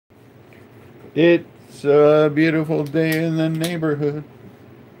It's a beautiful day in the neighborhood.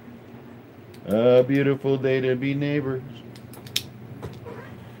 A beautiful day to be neighbors.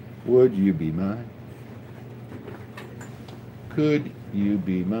 Would you be mine? Could you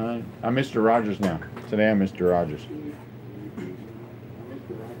be mine? I'm Mr. Rogers now. Today I'm Mr. Rogers.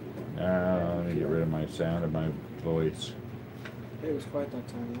 Let me get rid of my sound of my voice. It was quiet that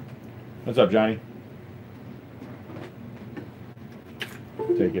time, though. What's up, Johnny?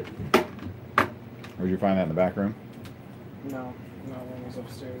 Take it. Where'd you find that in the back room? No, one was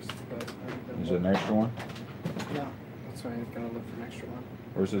upstairs. But Is it an extra one? No, that's why I'm gonna look for an extra one.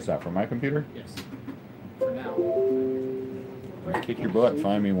 Where's this at? From my computer? Yes. For now. Kick your butt.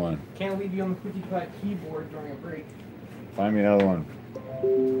 Find me one. Can't leave you on the cookie keyboard during a break. Find me another one.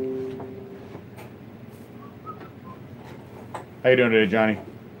 How you doing today, Johnny?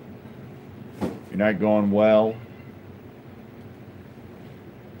 You're not going well.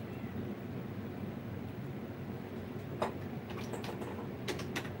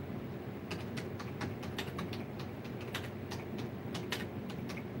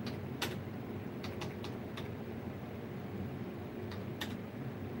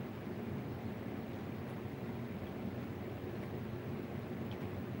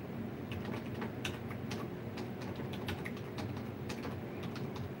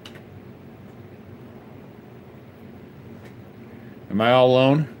 Am I all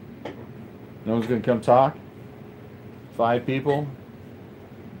alone? No one's going to come talk? 5 people?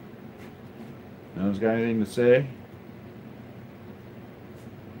 No one's got anything to say?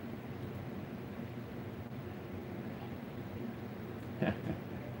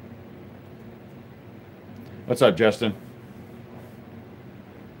 What's up, Justin?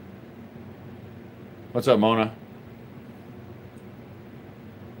 What's up, Mona?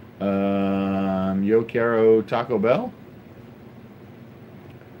 Yo quiero Taco Bell?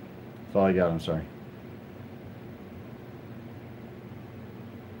 That's all I got, I'm sorry.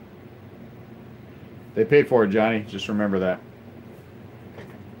 They paid for it, Johnny. Just remember that.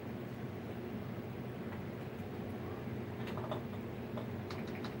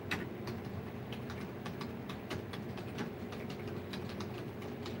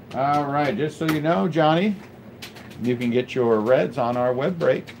 All right, just so you know, Johnny, you can get your Reds on our web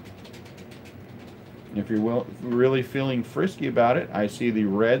break. If you're really feeling frisky about it, I see the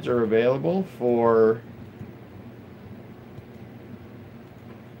Reds are available for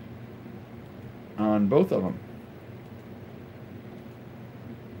on both of them.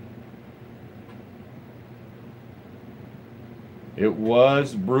 It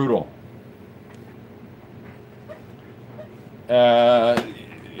was brutal.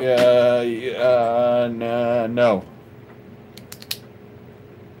 No.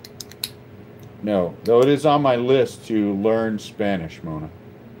 No, though it is on my list to learn Spanish, Mona.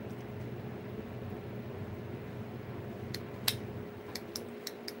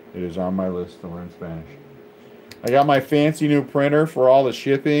 It is on my list to learn Spanish. I got my fancy new printer for all the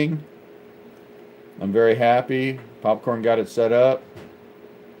shipping. I'm very happy. Popcorn got it set up.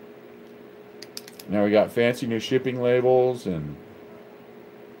 Now we got fancy new shipping labels and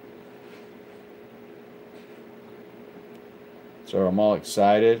so I'm all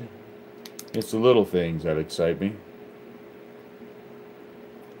excited. It's the little things that excite me.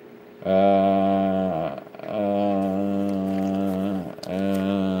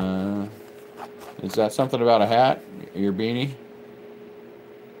 Is that something about a hat? Your beanie?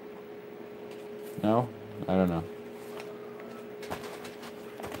 No? I don't know.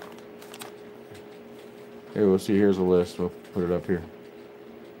 Here, we'll see. Here's a list. We'll put it up here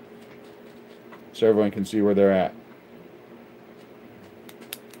so everyone can see where they're at.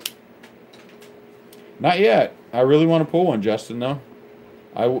 Not yet. I really want to pull one, Justin. Though.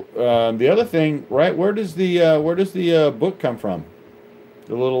 The other thing, right? Where does the book come from?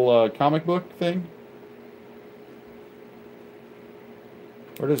 The little comic book thing.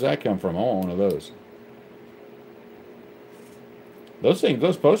 Where does that come from? I want one of those.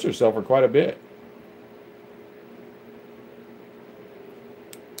 Those posters sell for quite a bit.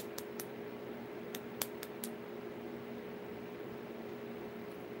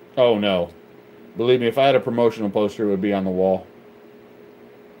 Oh no. Believe me, if I had a promotional poster, it would be on the wall.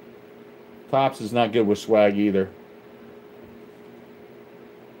 Topps is not good with swag either.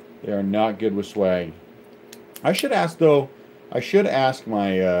 They are not good with swag. I should ask, though. I should ask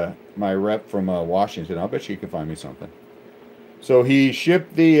my my rep from Washington. I'll bet you can find me something. So he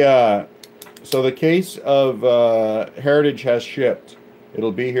shipped the... so the case of Heritage has shipped.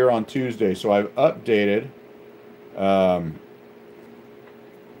 It'll be here on Tuesday. So I've updated...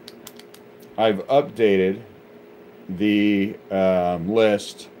 I've updated the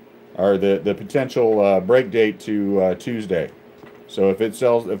list. or the potential break date to Tuesday. So if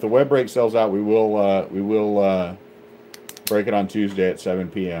the web break sells out, we will break it on Tuesday at 7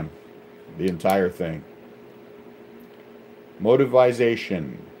 p.m. The entire thing.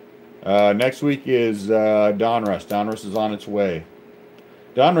 Motivization. Next week is Donruss. Donruss is on its way.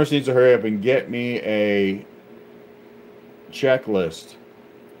 Donruss needs to hurry up and get me a checklist,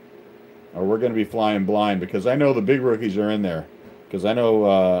 or we're going to be flying blind, because I know the big rookies are in there. Because I know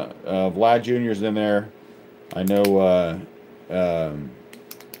Vlad Jr.'s in there. I know,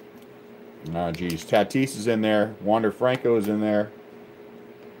 Tatis is in there. Wander Franco is in there.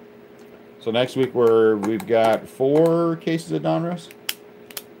 So next week we've got 4 cases of Donruss.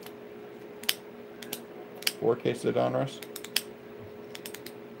 4 cases of Donruss.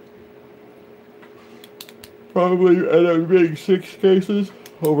 Probably end up being 6 cases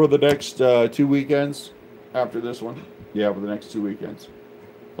over the next 2 weekends after this one. Yeah, over the next 2 weekends.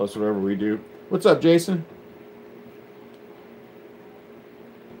 Plus whatever we do. What's up, Jason?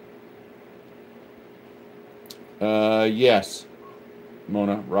 Yes.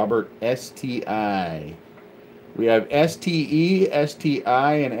 Mona. Robert STI. We have STE,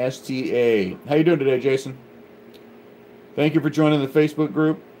 STI, and STA. How you doing today, Jason? Thank you for joining the Facebook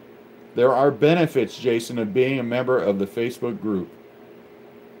group. There are benefits, Jason, of being a member of the Facebook group.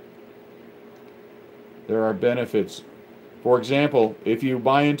 There are benefits. For example, if you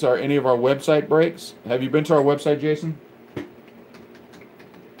buy into any of our website breaks, have you been to our website, Jason?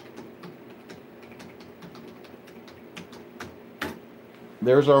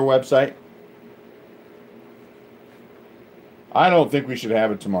 There's our website. I don't think we should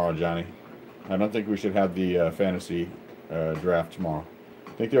have it tomorrow, Johnny. I don't think we should have the fantasy draft tomorrow.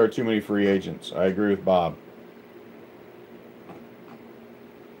 I think there are too many free agents. I agree with Bob.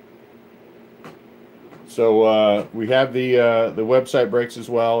 So we have the website breaks as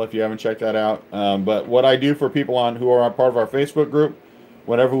well, if you haven't checked that out. But what I do for people who are part of our Facebook group,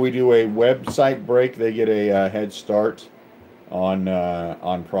 whenever we do a website break, they get a head start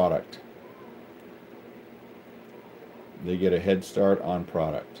on product. They get a head start on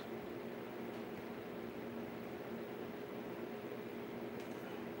product.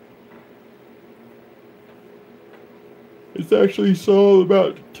 It's actually sold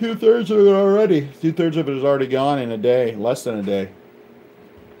about 2/3 of it already. 2/3 of it is already gone in a day, less than a day.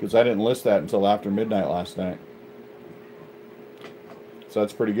 Because I didn't list that until after midnight last night. So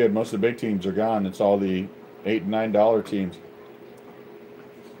that's pretty good. Most of the big teams are gone. It's all the $8 and $9 teams.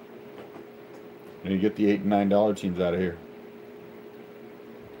 And you get the $8 and $9 teams out of here.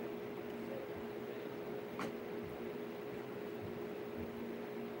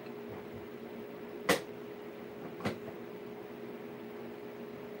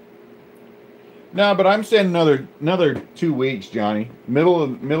 No, but I'm saying another 2 weeks, Johnny. Middle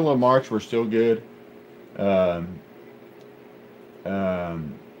of March, we're still good. You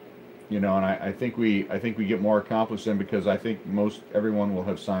know, and I think we get more accomplished then, because I think everyone will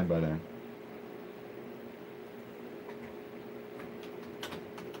have signed by then.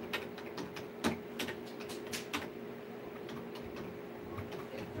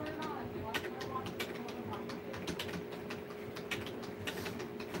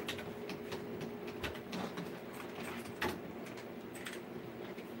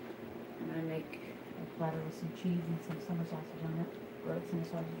 Cheese and some summer sausage on it. Grilled summer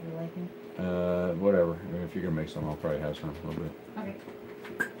sausage you're liking? Whatever. If you're gonna make some, I'll probably have some a little bit. Okay.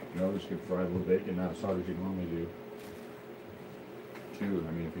 No, just get fried a little bacon, not as hard as you normally do. 2,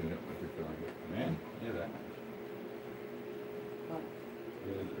 I mean, if you're feeling it. Man, yeah, that. What?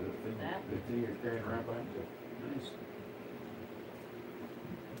 The thing you're carrying around by you. Nice.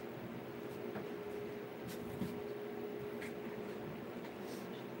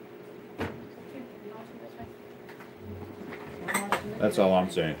 That's all I'm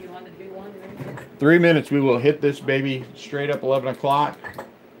saying. 3 minutes, we will hit this baby straight up 11 o'clock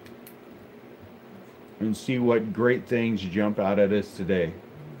and see what great things jump out at us today.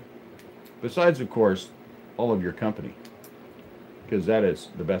 Besides, of course, all of your company, because that is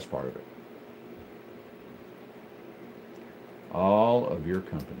the best part of it. All of your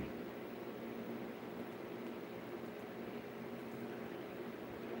company.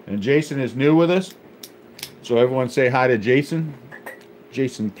 And Jason is new with us, so everyone say hi to Jason.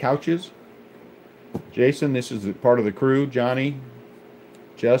 Jason Couches. Jason, this is part of the crew. Johnny,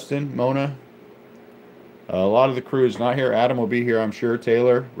 Justin, Mona. A lot of the crew is not here. Adam will be here, I'm sure.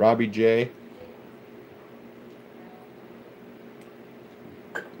 Taylor, Robbie J.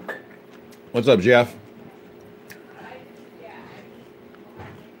 What's up, Jeff?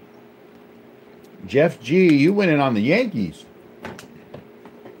 Jeff G, you went in on the Yankees.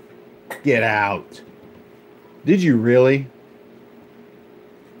 Get out. Did you really?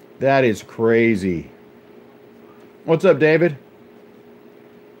 That is crazy. What's up, David?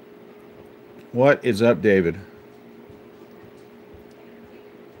 What is up, David?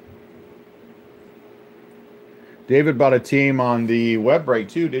 David bought a team on the web break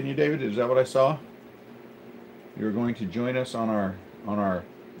too, didn't you, David? Is that what I saw? You were going to join us on our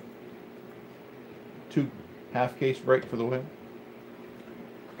 2 half case break for the web.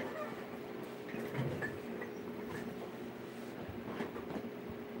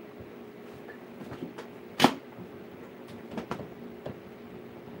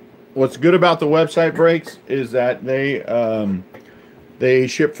 What's good about the website breaks is that they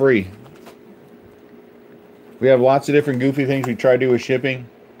ship free. We have lots of different goofy things we try to do with shipping.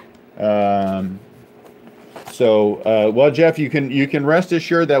 Well, Jeff, you can rest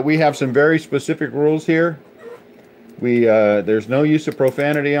assured that we have some very specific rules here. There's no use of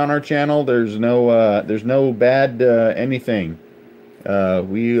profanity on our channel. There's no bad anything.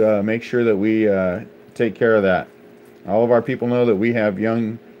 We make sure that we take care of that. All of our people know that we have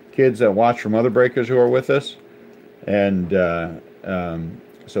young kids that watch from other breakers who are with us, and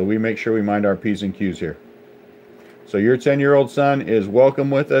so we make sure we mind our P's and Q's here. So your 10-year-old son is welcome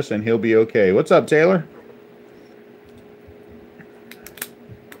with us, and he'll be okay. What's up, Taylor?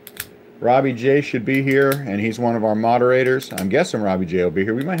 Robbie J should be here, and he's one of our moderators. I'm guessing Robbie J will be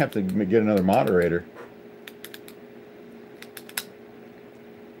here. We might have to get another moderator.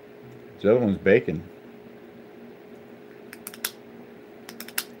 The other one's bacon.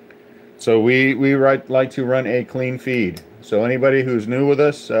 So we like to run a clean feed. So anybody who's new with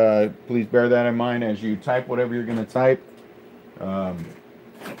us, please bear that in mind as you type whatever you're going to type.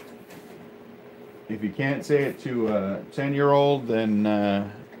 If you can't say it to a 10-year-old, then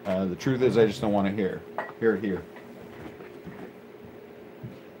the truth is I just don't want to hear it here.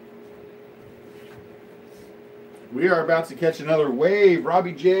 We are about to catch another wave.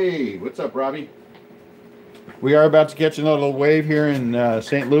 Robbie J. What's up, Robbie? We are about to catch another wave here in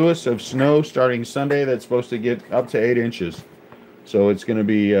St. Louis of snow starting Sunday. That's supposed to get up to 8 inches. So it's going to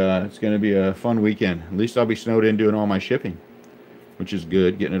be a fun weekend. At least I'll be snowed in doing all my shipping, which is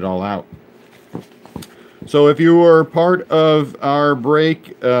good, getting it all out. So if you were part of our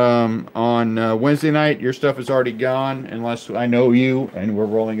break on Wednesday night, your stuff is already gone unless I know you and we're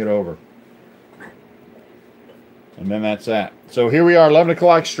rolling it over. And then that's that. So here we are, 11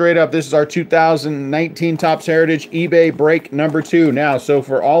 o'clock straight up. This is our 2019 Topps Heritage eBay break number 2. Now, so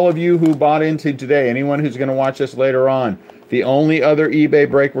for all of you who bought into today, anyone who's going to watch us later on, the only other eBay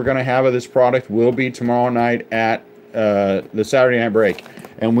break we're going to have of this product will be tomorrow night at the Saturday night break.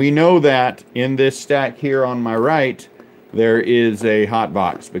 And we know that in this stack here on my right, there is a hot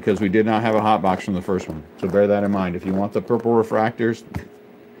box because we did not have a hot box from the first one. So bear that in mind. If you want the purple refractors,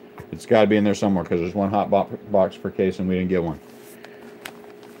 it's got to be in there somewhere because there's one hot box per case and we didn't get one.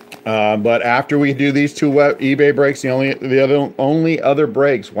 But after we do these 2 eBay breaks, the only other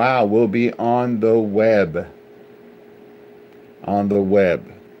breaks, wow, will be on the web. On the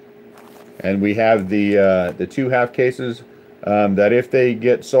web. And we have the 2 half cases that if they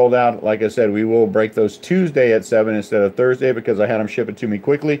get sold out, like I said, we will break those Tuesday at 7 instead of Thursday because I had them ship it to me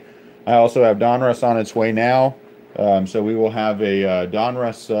quickly. I also have Donruss on its way now. So we will have a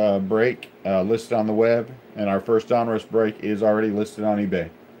Donruss break listed on the web, and our first Donruss break is already listed on eBay.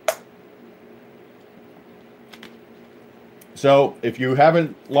 So if you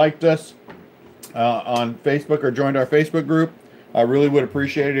haven't liked us on Facebook or joined our Facebook group, I really would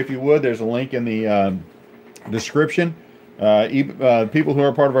appreciate it if you would. There's a link in the description. People who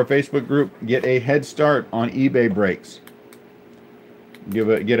are part of our Facebook group get a head start on eBay breaks.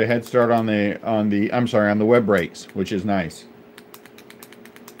 Get a head start on the web breaks, which is nice.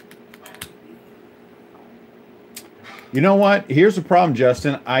 You know what? Here's the problem,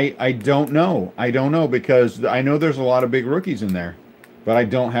 Justin. I don't know. I don't know because I know there's a lot of big rookies in there, but we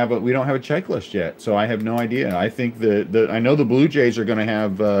don't have a checklist yet, so I have no idea. I think I know the Blue Jays are going to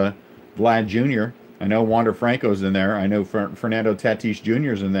have Vlad Jr. I know Wander Franco's in there. I know Fernando Tatis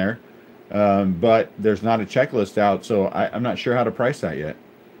Jr. is in there. But there's not a checklist out, so I'm not sure how to price that yet.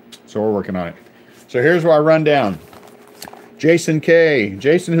 So we're working on it. So here's our rundown. Jason K.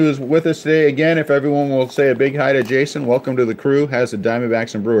 Jason, who is with us today again, if everyone will say a big hi to Jason, welcome to the crew, has the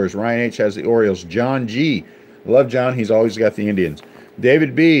Diamondbacks and Brewers. Ryan H. has the Orioles. John G. Love John. He's always got the Indians.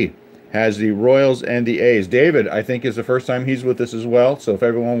 David B. has the Royals and the A's. David, I think, is the first time he's with us as well. So if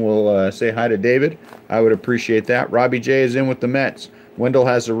everyone will say hi to David, I would appreciate that. Robbie J. is in with the Mets. Wendell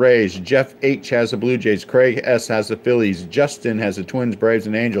has the Rays. Jeff H. has the Blue Jays. Craig S. has the Phillies. Justin has the Twins, Braves,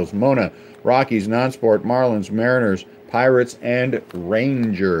 and Angels. Mona, Rockies, Non-Sport, Marlins, Mariners, Pirates, and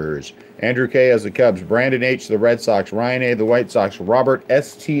Rangers. Andrew K. has the Cubs. Brandon H. the Red Sox. Ryan A. the White Sox. Robert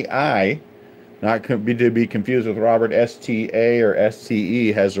S.T.I. not to be confused with Robert S.T.A. or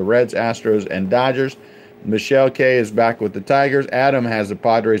S.T.E. has the Reds, Astros, and Dodgers. Michelle K. is back with the Tigers. Adam has the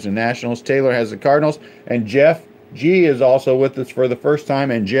Padres and Nationals. Taylor has the Cardinals. And Jeff G. is also with us for the first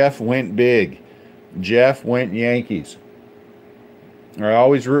time, and Jeff went big. Jeff went Yankees. I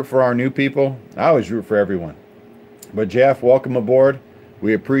always root for our new people. I always root for everyone. But Jeff, welcome aboard.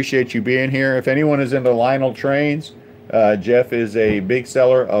 We appreciate you being here. If anyone is into Lionel trains, Jeff is a big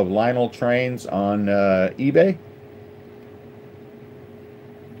seller of Lionel trains on eBay.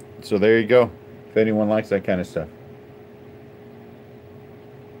 So there you go. If anyone likes that kind of stuff.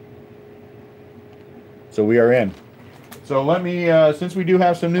 So we are in. So let me, since we do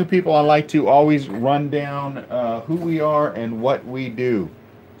have some new people, I like to always run down who we are and what we do.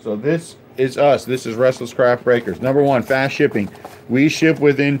 So this is us. This is RestlessCraft Breakers. Number one, fast shipping. We ship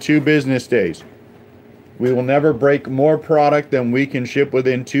within 2 business days. We will never break more product than we can ship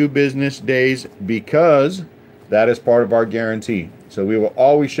within 2 business days because that is part of our guarantee. So we will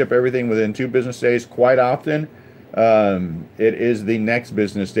always ship everything within 2 business days. Quite often, it is the next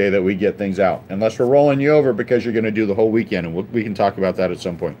business day that we get things out. Unless we're rolling you over because you're going to do the whole weekend. And we can talk about that at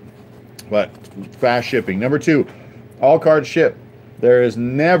some point. But fast shipping. Number 2, all cards ship. There is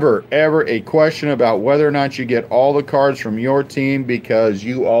never, ever a question about whether or not you get all the cards from your team because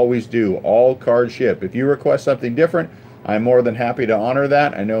you always do. All cards ship. If you request something different, I'm more than happy to honor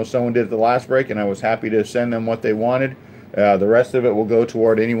that. I know someone did the last break, and I was happy to send them what they wanted. The rest of it will go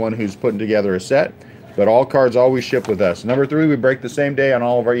toward anyone who's putting together a set. But all cards always ship with us. Number 3, we break the same day on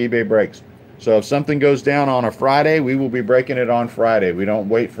all of our eBay breaks. So if something goes down on a Friday, we will be breaking it on Friday. We don't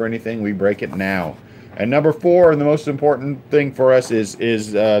wait for anything. We break it now. And number 4, and the most important thing for us is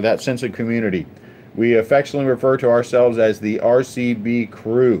that sense of community. We affectionately refer to ourselves as the RCB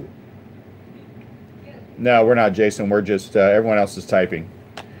crew. No, we're not, Jason. We're just, everyone else is typing.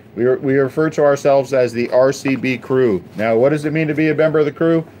 We refer to ourselves as the RCB crew. Now, what does it mean to be a member of the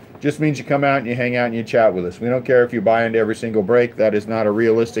crew? Just means you come out and you hang out and you chat with us. We don't care if you buy into every single break. That is not a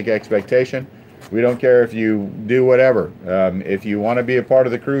realistic expectation. We don't care if you do whatever. If you want to be a part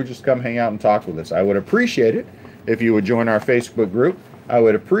of the crew, just come hang out and talk with us. I would appreciate it if you would join our Facebook group. I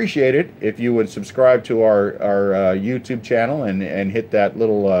would appreciate it if you would subscribe to our YouTube channel and hit that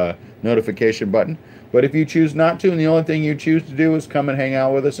little notification button. But if you choose not to, and the only thing you choose to do is come and hang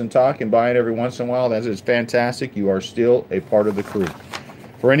out with us and talk and buy it every once in a while, that is fantastic. You are still a part of the crew.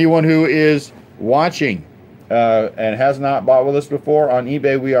 For anyone who is watching and has not bought with us before, on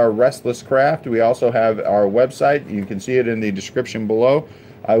eBay we are RestlessCraft. We also have our website. You can see it in the description below.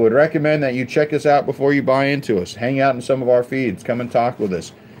 I would recommend that you check us out before you buy into us. Hang out in some of our feeds. Come and talk with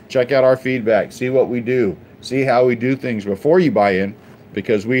us. Check out our feedback. See what we do. See how we do things before you buy in,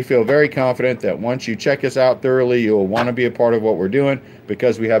 because we feel very confident that once you check us out thoroughly, you'll want to be a part of what we're doing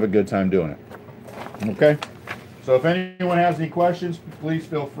because we have a good time doing it. Okay? So if anyone has any questions, please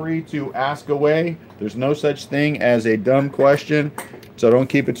feel free to ask away. There's no such thing as a dumb question, so don't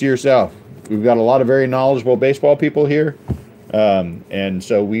keep it to yourself. We've got a lot of very knowledgeable baseball people here, and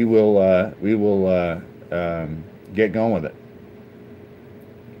so we will get going with it.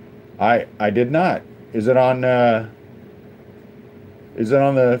 I did not. Is it on the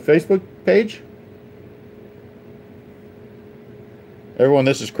Facebook page? Everyone,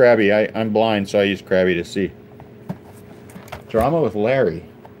 this is Krabby. I'm blind, so I use Krabby to see. Drama with Larry.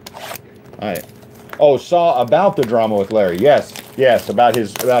 Saw about the drama with Larry. Yes, about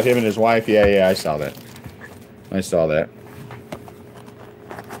him and his wife. Yeah, I saw that.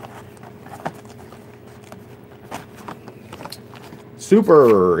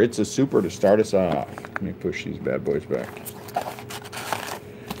 Super. It's a super to start us off. Let me push these bad boys back.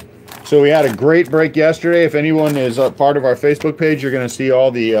 So we had a great break yesterday. If anyone is a part of our Facebook page, you're going to see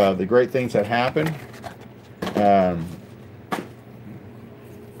all the great things that happened.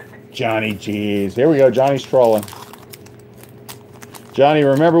 Johnny, geez. Here we go. Johnny's trolling. Johnny,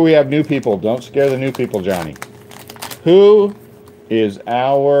 remember we have new people. Don't scare the new people, Johnny. Who is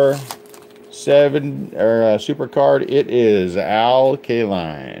our super card? It is Al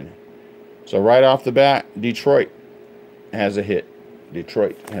Kaline. So right off the bat, Detroit has a hit.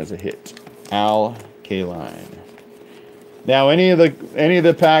 Al Kaline. Now, any of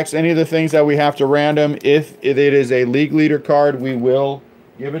the packs, any of the things that we have to random, if it is a league leader card, we will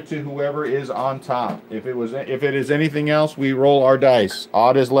give it to whoever is on top. If it is anything else, we roll our dice.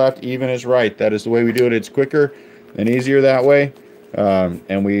 Odd is left, even is right. That is the way we do it. It's quicker and easier that way.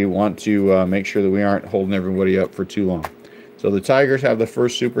 And we want to make sure that we aren't holding everybody up for too long. So the Tigers have the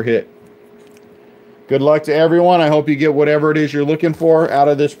first super hit. Good luck to everyone. I hope you get whatever it is you're looking for out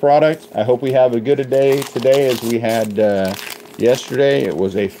of this product. I hope we have a good a day today as we had yesterday. It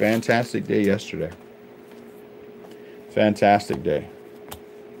was a fantastic day yesterday. Fantastic day.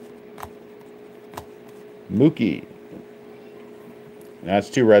 Mookie. That's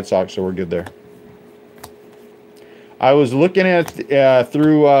 2 Red Sox, so we're good there. I was looking at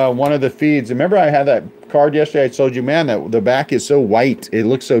through one of the feeds. Remember I had that card yesterday? I told you, man, that the back is so white. It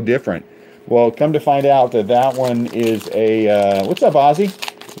looks so different. Well, come to find out that that one is a, what's up, Ozzy?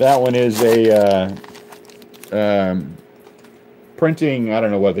 That one is a printing, I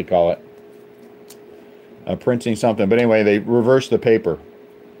don't know what they call it. Printing something. But anyway, they reverse the paper.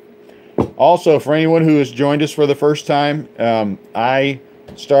 Also, for anyone who has joined us for the first time, I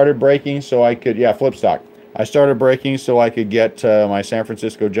started breaking so I could, flip stock. I started breaking so I could get my San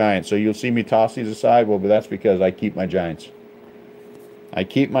Francisco Giants. So you'll see me toss these aside. Well, but that's because I keep my Giants. I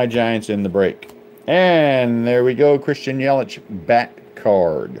keep my Giants in the break. And there we go, Christian Yelich bat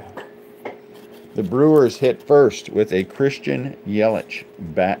card. The Brewers hit first with a Christian Yelich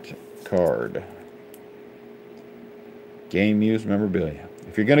bat card. Game used memorabilia.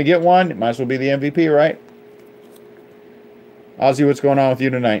 If you're going to get one, it might as well be the MVP, right? Ozzy, what's going on with you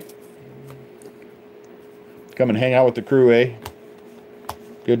tonight? Come and hang out with the crew, eh?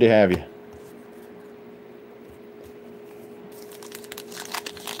 Good to have you.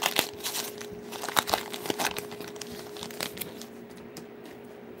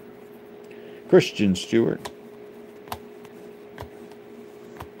 Christian Stewart.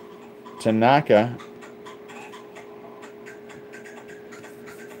 Tanaka.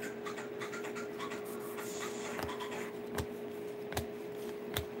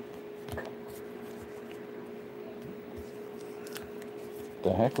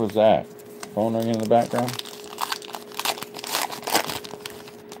 The heck was that? Phone ringing in the background?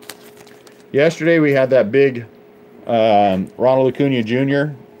 Yesterday we had that big Ronald Acuna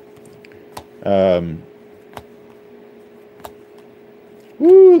Jr.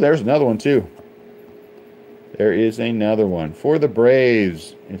 There's another one too. There is another one. For the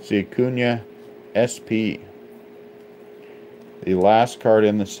Braves, it's the Acuna SP. The last card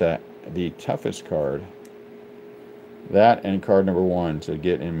in the set. The toughest card. That and card number 1 to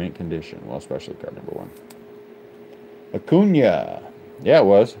get in mint condition. Well, especially card number 1. Acuna. Yeah, it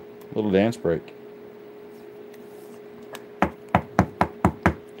was. Little dance break.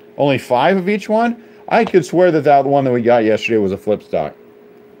 Only 5 of each one? I could swear that that one that we got yesterday was a flip stock.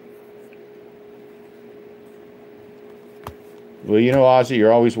 Well, you know, Ozzy,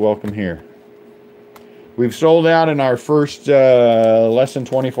 you're always welcome here. We've sold out in our first less than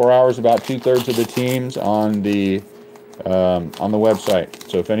 24 hours about 2/3 of the teams on the website.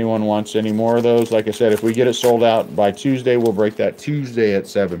 So if anyone wants any more of those, like I said, if we get it sold out by Tuesday, we'll break that Tuesday at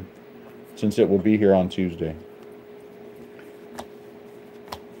 7, since it will be here on Tuesday.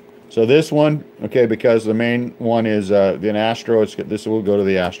 So this one, okay, because the main one is the Astro, this will go to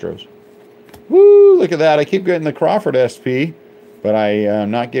the Astros. Woo, look at that. I keep getting the Crawford SP, but I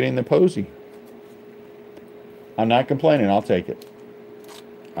am not getting the Posey. I'm not complaining. I'll take it.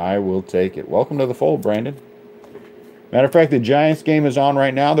 I will take it. Welcome to the fold, Brandon. Matter of fact, the Giants game is on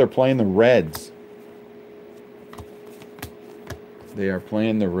right now. They're playing the Reds. They are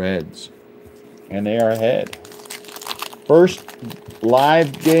playing the Reds. And they are ahead. First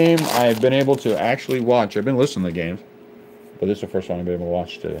live game I've been able to actually watch. I've been listening to the games, but this is the first one I've been able to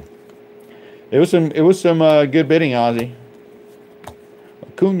watch today. It was some good bidding, Ozzy.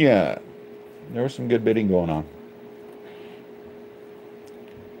 Acuna. There was some good bidding going on.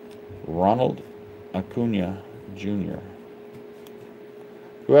 Ronald Acuna Jr.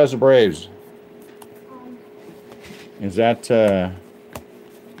 Who has the Braves? Is that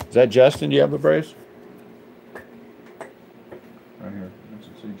Justin? Do you have the Braves? Right here. Does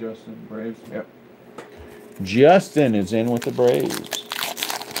it say Justin Braves? Yep. Justin is in with the Braves.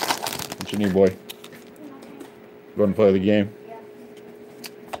 What you need, boy? Go and play the game.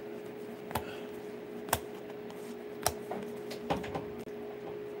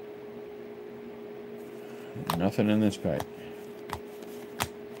 Nothing in this pack.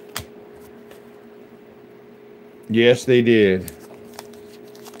 Yes, they did.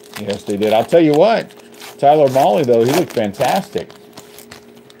 Yes, they did. I'll tell you what. Tyler Mahle, though, he looked fantastic.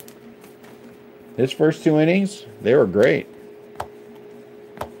 His first 2 innings, they were great.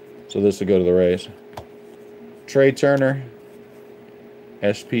 So this will go to the Rays. Trey Turner,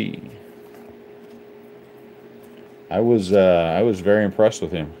 SP. I was very impressed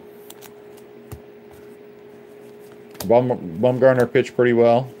with him. Bumgarner pitched pretty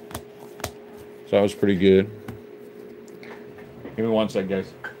well, so that was pretty good. Give me one sec,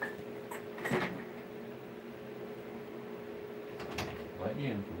 guys.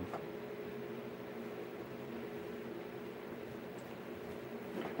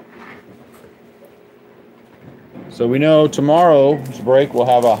 So we know tomorrow's break we'll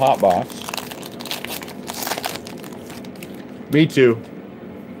have a hot box. Me too.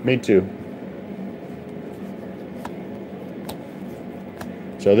 Me too.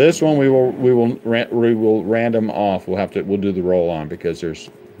 So this one we will random off. We'll do the roll on because there's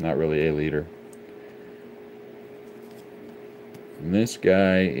not really a leader. And this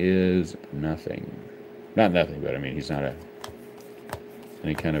guy is nothing. Not nothing, but I mean he's not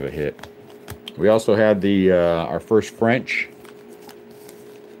any kind of a hit. We also had the our first French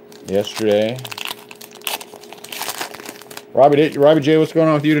yesterday. Robbie J, what's going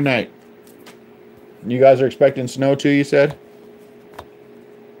on with you tonight? You guys are expecting snow too, you said?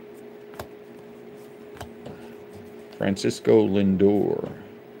 Francisco Lindor.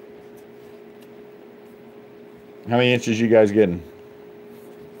 How many inches you guys getting?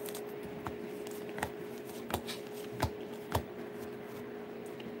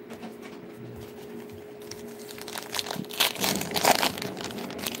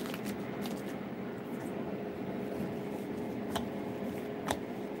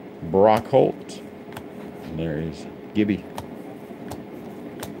 Brock Holt. And there is Gibby.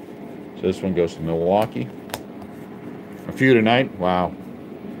 So this one goes to Milwaukee. A few tonight. Wow.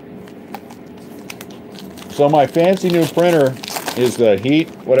 So my fancy new printer is the Heat,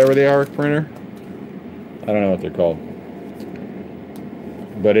 whatever they are, printer. I don't know what they're called.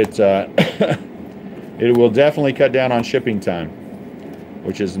 But it's it will definitely cut down on shipping time,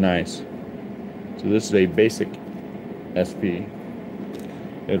 which is nice. So this is a basic SP.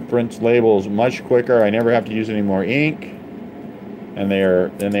 It prints labels much quicker. I never have to use any more ink, and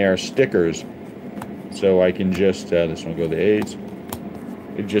they are stickers. So I can just this one go to the A's.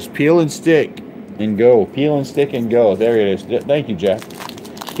 It just peel and stick and go. Peel and stick and go. There it is. Thank you, Jack.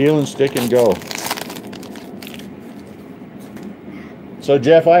 Peel and stick and go. So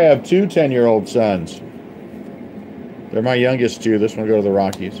Jeff, I have two 10-year-old sons. They're my youngest two. This one will go to the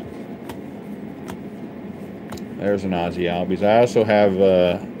Rockies. There's an Ozzy Albies. I also have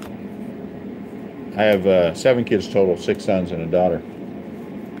 7 kids total, 6 sons and a daughter.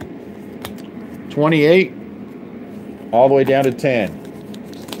 28 all the way down to 10.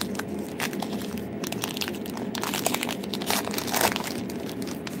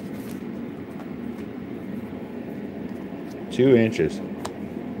 Two inches.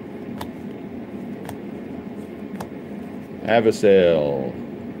 Avicel.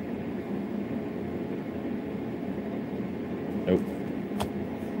 Nope.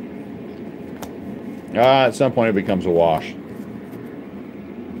 At some point it becomes a wash.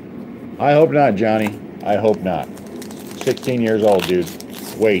 I hope not, Johnny. I hope not. 16 years old, dude.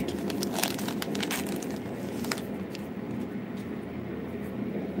 Wait.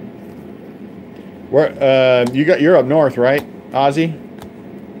 Where you're up north, right, Ozzy?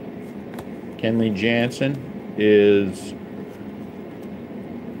 Kenley Jansen is.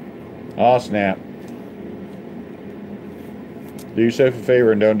 Oh, snap. Do yourself a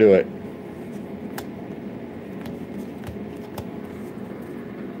favor and don't do it.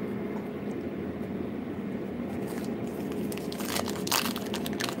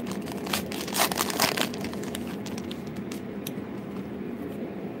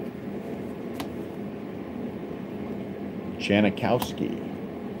 Janikowski,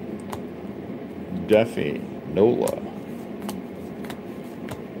 Duffy, Nola.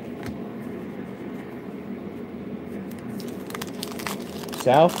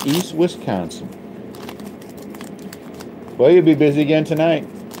 Southeast Wisconsin. Well, you'll be busy again tonight.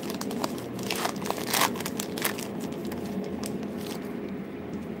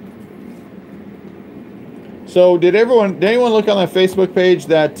 So, did anyone look on that Facebook page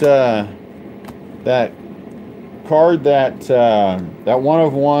that that card that one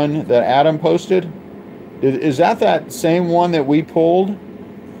of one that Adam posted? Is that same one that we pulled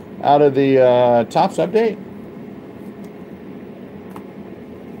out of the Topps update?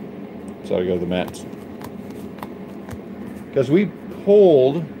 So I go to the Mets because we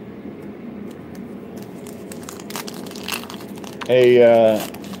pulled a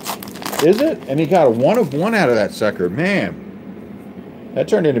is it? And he got a one of one out of that sucker. Man, that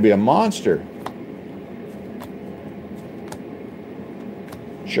turned into be a monster.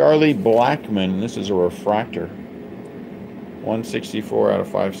 Charlie Blackman, this is a refractor. 164 out of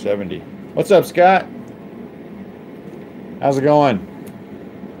 570. What's up, Scott? How's it going?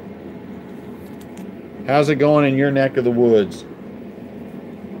 How's it going in your neck of the woods?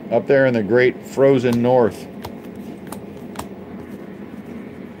 Up there in the great frozen north.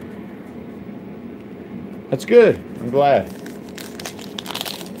 That's good. I'm glad.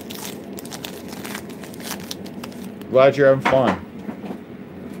 Glad you're having fun.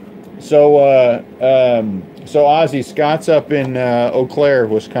 So, so Ozzy, Scott's up in Eau Claire,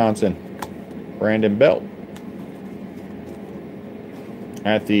 Wisconsin. Brandon Belt.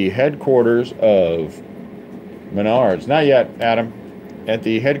 At the headquarters of Menards. Not yet, Adam. At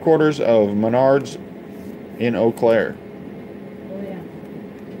the headquarters of Menards in Eau Claire. Oh, yeah.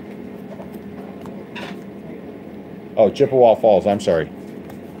 Oh, Chippewa Falls. I'm sorry.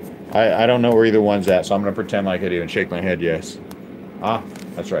 I don't know where either one's at, so I'm going to pretend like I do and shake my head yes. Ah,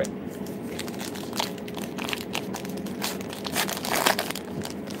 that's right.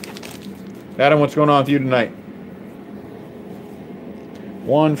 Adam, what's going on with you tonight?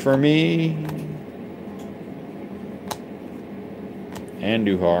 One for me.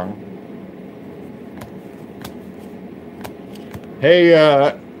 Andujar. Hey,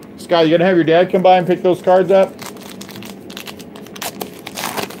 Scott, you gonna have your dad come by and pick those cards up?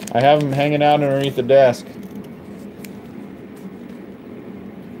 I have them hanging out underneath the desk.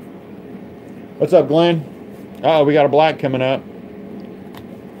 What's up, Glenn? Uh-oh, we got a black coming up.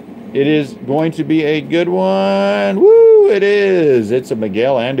 It is going to be a good one. Woo, it is. It's a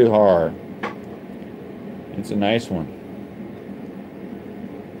Miguel Andujar. It's a nice one.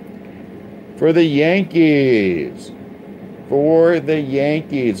 For the Yankees. For the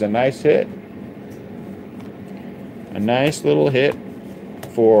Yankees. A nice hit. A nice little hit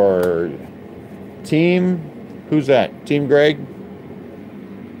for Team. Who's that? Team Greg?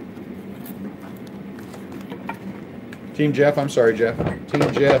 Team Jeff. I'm sorry, Jeff.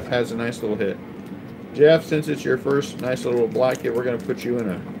 Team Jeff has a nice little hit. Jeff, since it's your first nice little black hit, we're going to put you in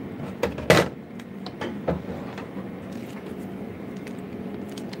a...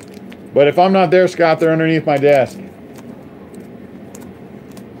 But if I'm not there, Scott, they're underneath my desk.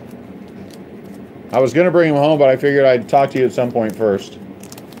 I was going to bring them home, but I figured I'd talk to you at some point first.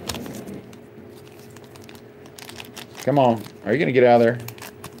 Come on. Are you going to get out of there?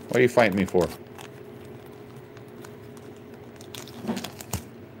 What are you fighting me for?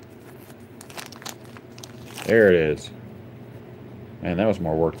 There it is. Man, that was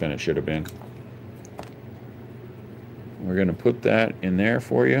more work than it should have been. We're going to put that in there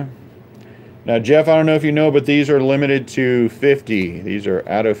for you. Now, Jeff, I don't know if you know, but these are limited to 50. These are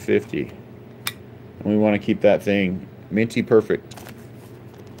out of 50. And we want to keep that thing minty perfect.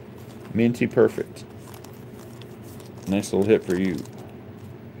 Minty perfect. Nice little hit for you.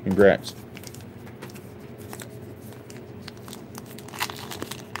 Congrats.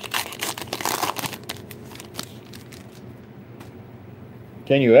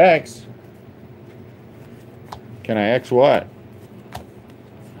 Can you X? Can I X what?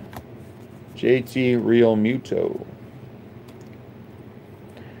 JT Real Muto.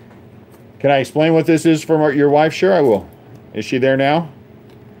 Can I explain what this is for your wife? Sure, I will. Is she there now?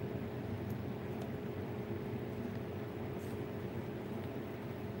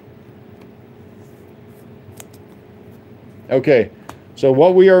 Okay, so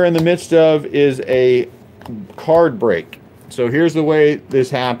what we are in the midst of is a card break. So here's the way this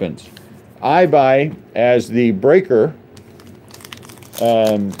happens. I buy, as the breaker,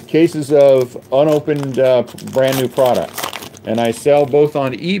 cases of unopened brand new products. And I sell both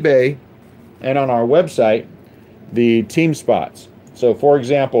on eBay and on our website the team spots. So for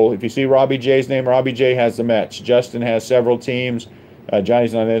example, if you see Robbie J's name, Robbie J has the Mets. Justin has several teams.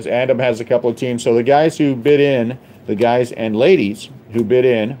 Johnny's on this. Adam has a couple of teams. So the guys who bid in, the guys and ladies who bid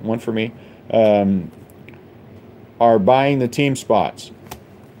in, one for me, are buying the team spots.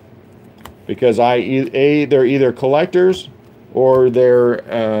 Because they're either collectors or they're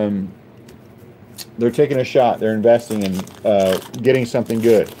taking a shot. They're investing in getting something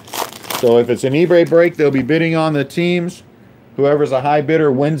good. So if it's an eBay break, they'll be bidding on the teams. Whoever's a high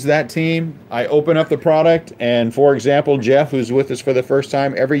bidder wins that team. I open up the product, and for example, Jeff, who's with us for the first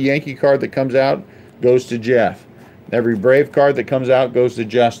time, every Yankee card that comes out goes to Jeff. Every Brave card that comes out goes to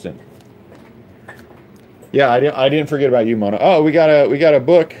Justin. Yeah, I didn't forget about you, Mona. Oh, we got a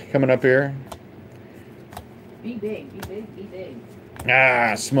book coming up here. Be big, be big, be big.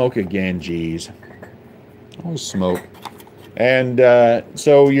 Ah, smoke again, geez. Oh, smoke. And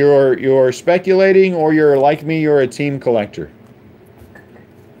so you're speculating, or you're like me, you're a team collector.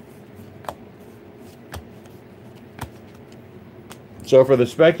 So for the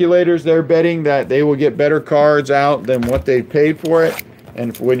speculators, they're betting that they will get better cards out than what they paid for it.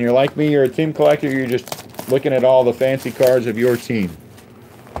 And when you're like me, you're a team collector, you're just looking at all the fancy cards of your team.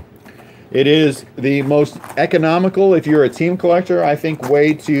 It is the most economical, if you're a team collector, I think,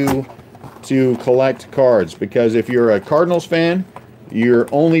 way to collect cards. Because if you're a Cardinals fan, you're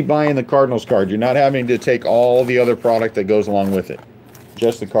only buying the Cardinals card. You're not having to take all the other product that goes along with it.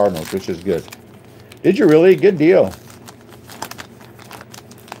 Just the Cardinals, which is good. Did you really? Good deal.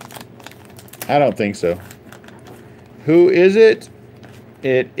 I don't think so. Who is it?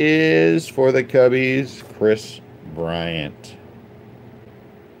 It is for the Cubbies, Chris Bryant.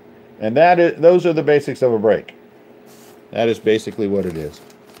 And those are the basics of a break. That is basically what it is.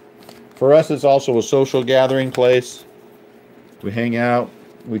 For us, it's also a social gathering place. We hang out,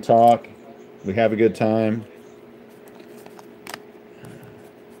 we talk, we have a good time.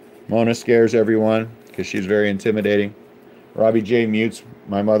 Mona scares everyone because she's very intimidating. Robbie J mutes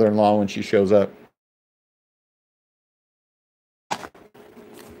my mother-in-law when she shows up.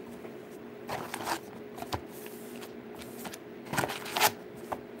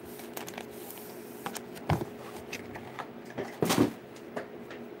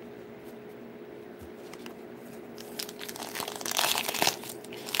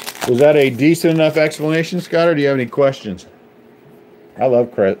 Was that a decent enough explanation, Scott, or do you have any questions? I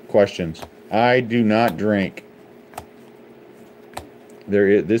love questions. I do not drink.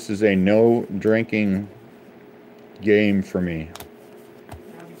 This is a no drinking game for me.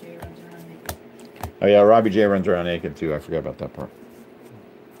 Robbie J runs around naked. Oh yeah, Robbie J runs around naked too. I forgot about that part.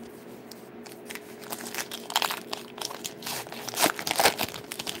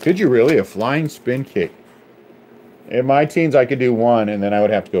 Could you really? A flying spin kick? In my teens, I could do one, and then I would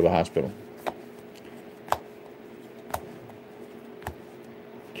have to go to the hospital.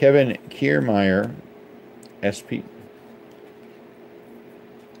 Kevin Kiermaier, SP.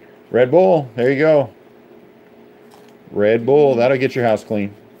 Red Bull, there you go. Red Bull, that'll get your house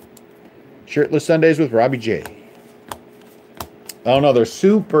clean. Shirtless Sundays with Robbie J. Oh no, they're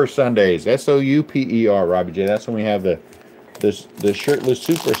Super Sundays. S-O-U-P-E-R, Robbie J. That's when we have the shirtless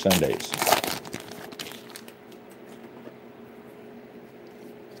Super Sundays.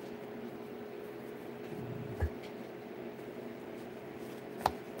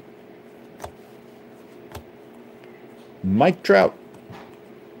 Mike Trout.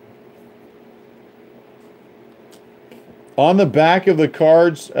 On the back of the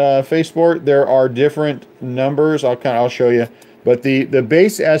cards, Faceport, there are different numbers. I'll show you. But the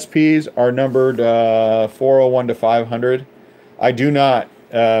base SPs are numbered 401 to 500. I do not.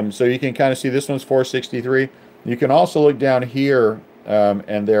 So you can kind of see this one's 463. You can also look down here,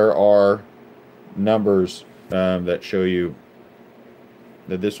 and there are numbers that show you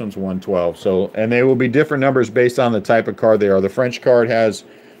that this one's 112. So, and they will be different numbers based on the type of card they are. The French card has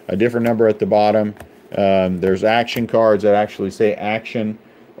a different number at the bottom. There's action cards that actually say action.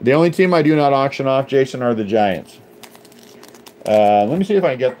 The only team I do not auction off, Jason, are the Giants. Let me see if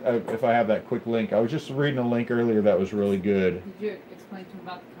I get if I have that quick link. I was just reading a link earlier that was really good. Did you explain to him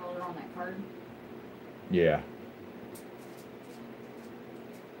about the color on that card? Yeah.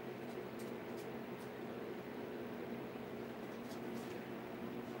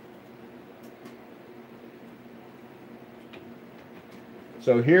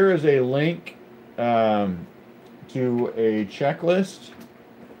 So here is a link to a checklist.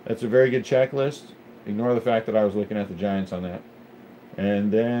 That's a very good checklist. Ignore the fact that I was looking at the Giants on that.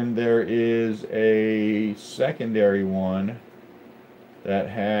 And then there is a secondary one that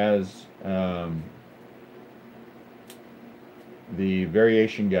has the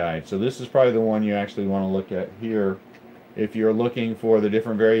variation guide. So this is probably the one you actually want to look at here if you're looking for the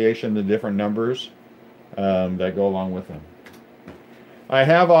different variation, the different numbers that go along with them. I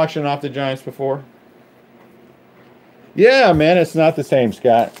have auctioned off the Giants before. Yeah, man, it's not the same,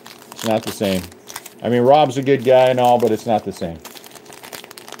 Scott. It's not the same. I mean, Rob's a good guy and all, but it's not the same.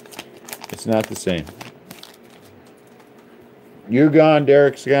 It's not the same. You're gone,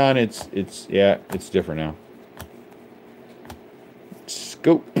 Derek's gone. It's different now.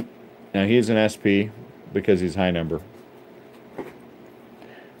 Scope. Now he's an SP because he's high number.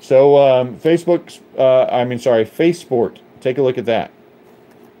 So Faceport. Take a look at that.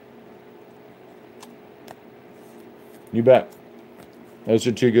 You bet. Those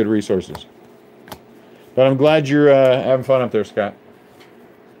are two good resources. But I'm glad you're having fun up there, Scott.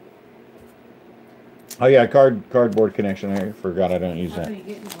 Oh yeah, cardboard connection. I forgot I don't use that. How can you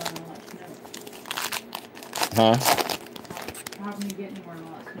get anywhere in all that snow? Huh? How can you get anywhere in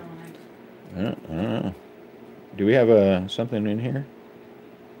all that snow I and ice? don't know. Do we have something in here?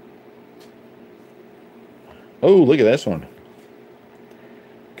 Oh, look at this one.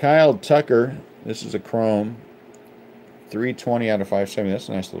 Kyle Tucker. This is a chrome. 320 out of 570. That's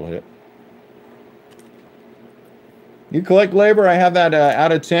a nice little hit. You collect labor. I have that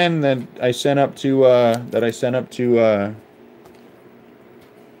out of 10 that I sent up to the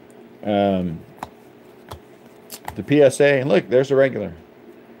PSA. And look, there's a regular.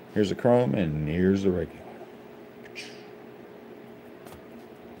 Here's a chrome, and here's the regular.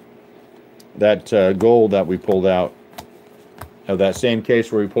 That gold that we pulled out of that same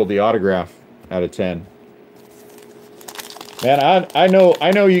case where we pulled the autograph out of 10. Man, I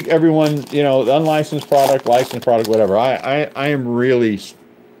know you, everyone, you know, unlicensed product, licensed product, whatever. I am really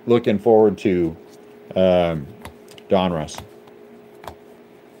looking forward to Donruss.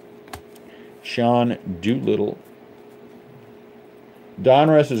 Sean Doolittle.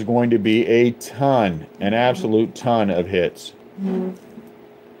 Donruss is going to be a ton, an absolute ton of hits.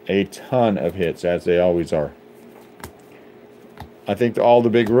 A ton of hits, as they always are. I think all the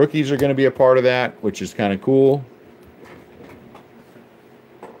big rookies are going to be a part of that, which is kind of cool.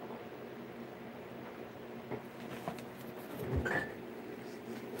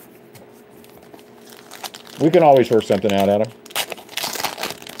 We can always work something out, Adam.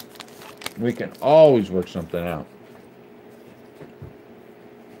 We can always work something out.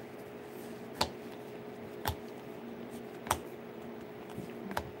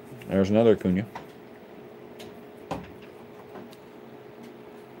 There's another Acuna.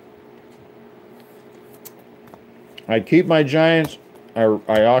 I keep my Giants. I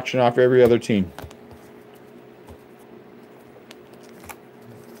auction off every other team.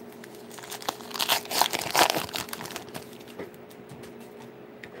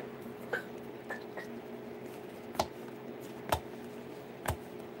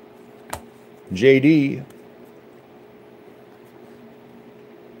 JD.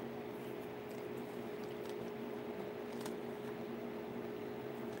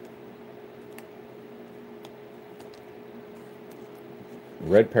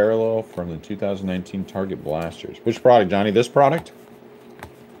 Red parallel from the 2019 Target Blasters. Which product, Johnny? This product?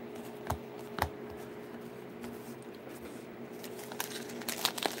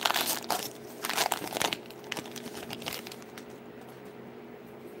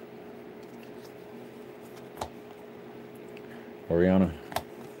 Oriana.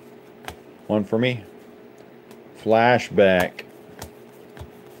 One for me. Flashback.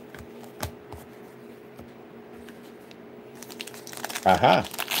 Aha.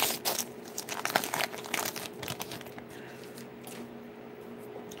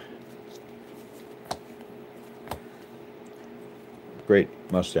 Great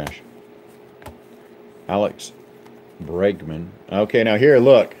mustache. Alex Bregman. Okay, now here,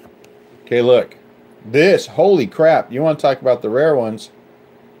 look. Okay, look. This, holy crap. You want to talk about the rare ones.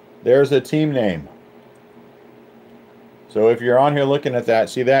 There's a team name. So if you're on here looking at that,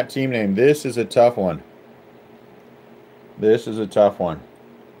 see that team name. This is a tough one. This is a tough one.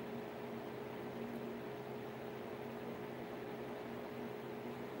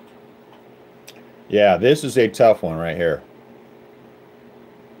 Yeah, this is a tough one right here.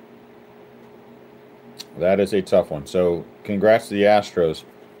 That is a tough one. So congrats to the Astros.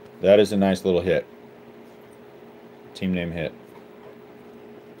 That is a nice little hit. Team name hit.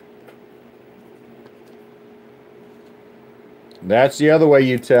 That's the other way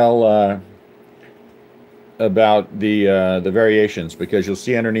you tell about the variations, because you'll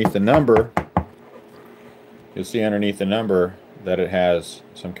see underneath the number. You'll see underneath the number that it has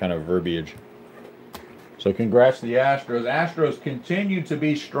some kind of verbiage. So congrats to the Astros. Astros continue to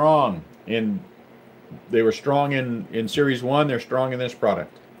be strong they were strong in Series 1. They're strong in this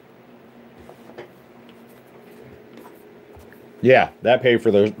product. Yeah, that paid for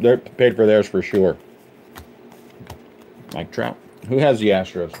theirs. They're paid for theirs for sure. Mike Trout. Who has the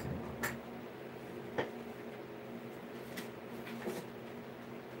Astros?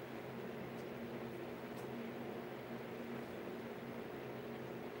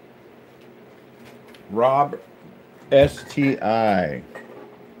 Rob STI.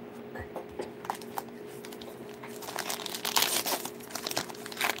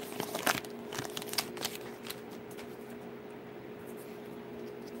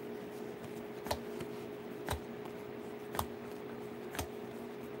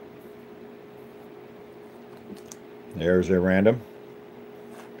 There's a random.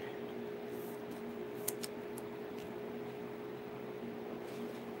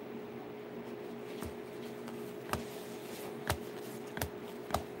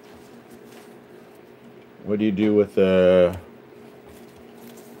 What do you do with the...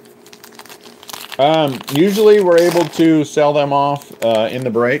 usually we're able to sell them off in the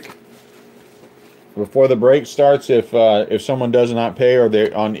break. Before the break starts, if someone does not pay, or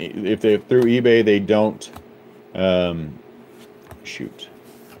if they're through eBay, they don't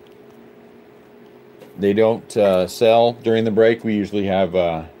they don't sell during the break. We usually have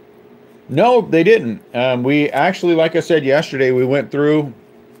no, they didn't. We actually, like I said yesterday, we went through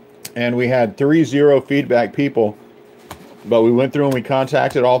and we had 30 feedback people, but we went through and we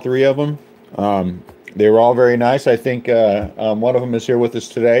contacted all 3 of them. They were all very nice. I think one of them is here with us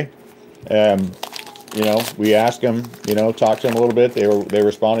today. you know, we asked them, you know, talked to them a little bit. They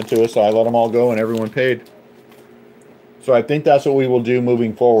responded to us, so I let them all go, and everyone paid. So I think that's what we will do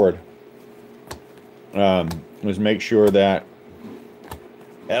moving forward. Is make sure that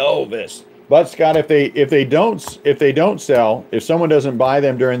Elvis. But Scott, if they don't sell, if someone doesn't buy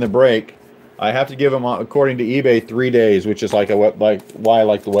them during the break, I have to give them, according to eBay, 3 days, which is like why I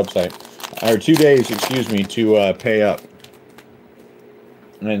like the website, or 2 days, excuse me, to pay up.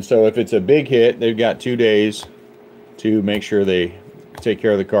 And so if it's a big hit, they've got 2 days to make sure they take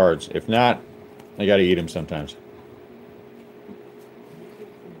care of the cards. If not, I got to eat them sometimes.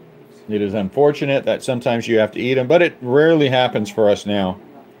 It is unfortunate that sometimes you have to eat them, but it rarely happens for us now.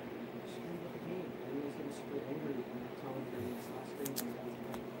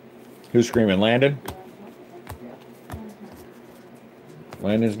 Who's screaming? Landon?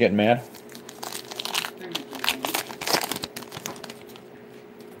 Landon's getting mad?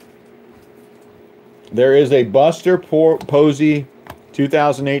 There is a Buster Posey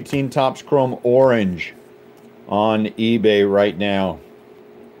 2018 Topps Chrome Orange on eBay right now.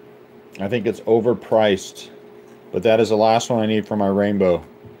 I think it's overpriced, but that is the last one I need for my rainbow.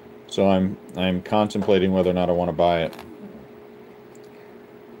 So I'm contemplating whether or not I want to buy it.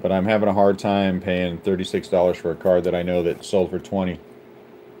 But I'm having a hard time paying $36 for a card that I know that sold for $20.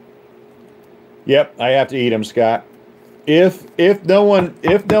 Yep, I have to eat them, Scott. If no one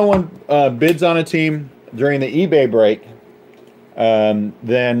bids on a team during the eBay break,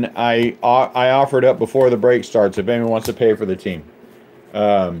 then I offer it up before the break starts if anyone wants to pay for the team.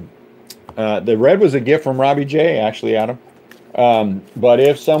 The red was a gift from Robbie J, actually, Adam. But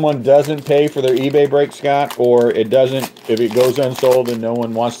if someone doesn't pay for their eBay break, Scott, or if it goes unsold and no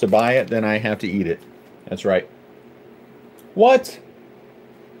one wants to buy it, then I have to eat it. That's right. What?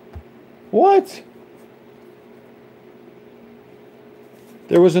 What?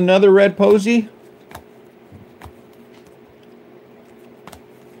 There was another red Posey?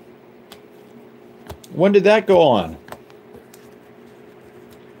 When did that go on?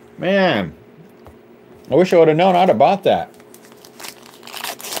 Man, I wish I would have known. I'd have bought that.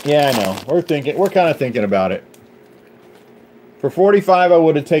 Yeah, I know. We're kind of thinking about it. For 45, I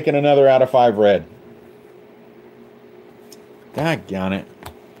would have taken another out of 5 red. Doggone it.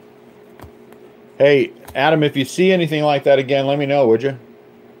 Hey, Adam, if you see anything like that again, let me know, would you?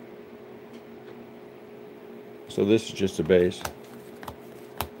 So this is just a base.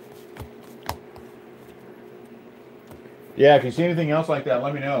 Yeah, if you see anything else like that,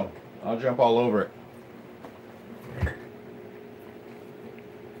 let me know. I'll jump all over it.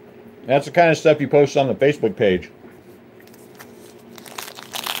 That's the kind of stuff you post on the Facebook page.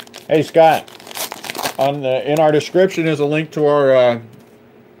 Hey, Scott, in our description is a link to our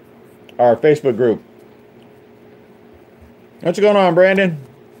Facebook group. What's going on, Brandon?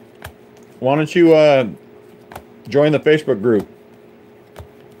 Why don't you join the Facebook group?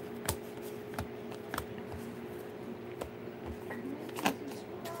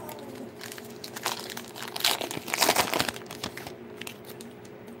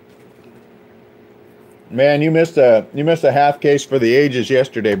 Man, you missed a half case for the ages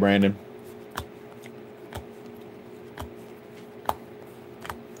yesterday, Brandon.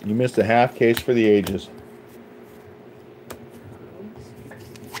 You missed a half case for the ages.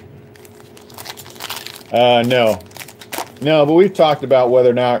 No, but we've talked about whether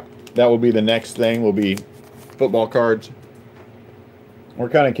or not that will be the next thing. Will be football cards. We're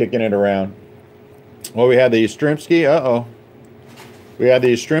kind of kicking it around. Well, we had the Yastrzemski. We had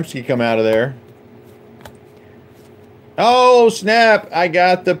the Yastrzemski come out of there. Oh, snap. I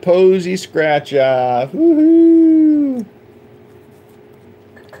got the Posey scratch off. Woohoo.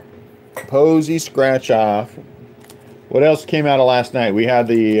 Posey scratch off. What else came out of last night? We had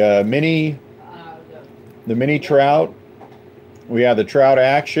the mini Trout. We had the Trout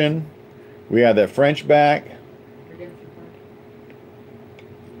action. We had that French back.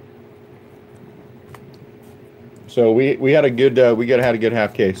 So we had a good had a good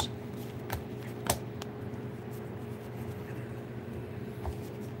half case.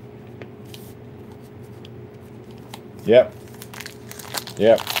 Yep.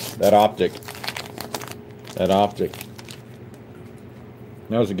 That optic. That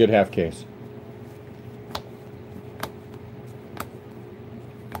was a good half case.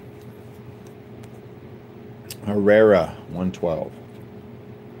 Herrera 112.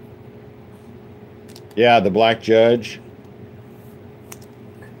 Yeah, the Black Judge.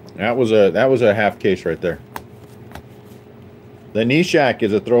 That was a half case right there. The Nishak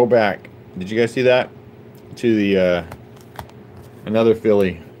is a throwback. Did you guys see that? To the another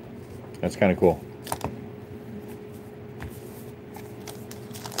Philly. That's kind of cool.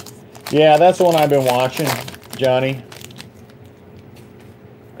 Yeah, that's the one I've been watching, Johnny.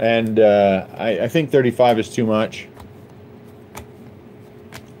 And I think 35 is too much.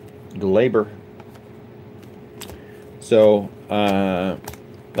 The labor. So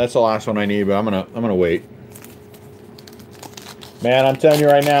that's the last one I need, but I'm gonna wait. Man, I'm telling you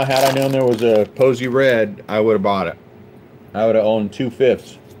right now, had I known there was a Posey Red, I would have bought it. I would have owned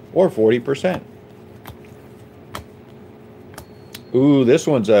 2/5 or 40%. Ooh, this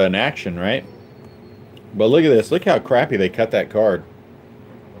one's an action, right? But look at this. Look how crappy they cut that card.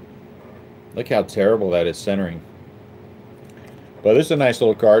 Look how terrible that is centering. But this is a nice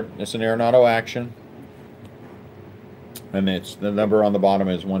little card. It's an Arenado action. And it's the number on the bottom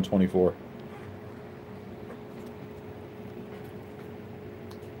is 124.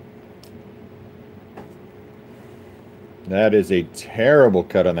 That is a terrible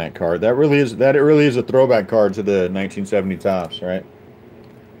cut on that card. That really is a throwback card to the 1970 Topps, right?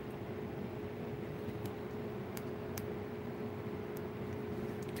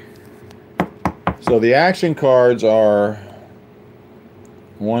 So the action cards are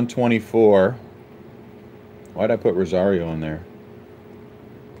 124. Why'd I put Rosario in there?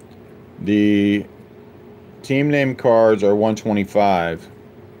 The team name cards are 125.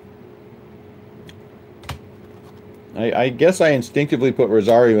 I guess I instinctively put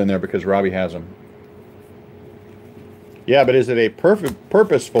Rosario in there because Robbie has them. Yeah, but is it a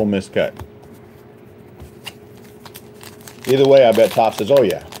purposeful miscut? Either way, I bet Top says, oh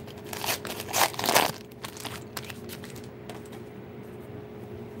yeah.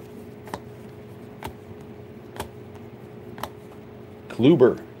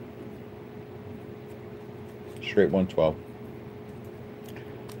 Kluber. Straight 112.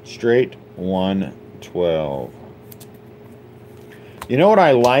 Straight 112. You know what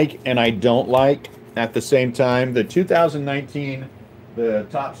I like and I don't like at the same time? The 2019, the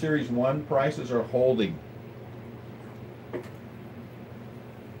Top Series 1 prices are holding.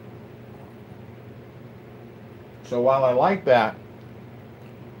 So while I like that,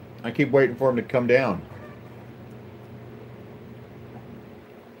 I keep waiting for them to come down.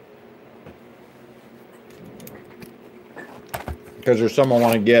 Because there's some I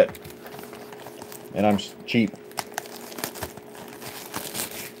want to get, and I'm cheap.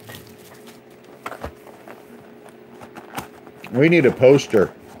 We need a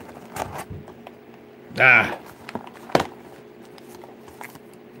poster. Ah.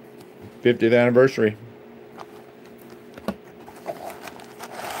 50th anniversary.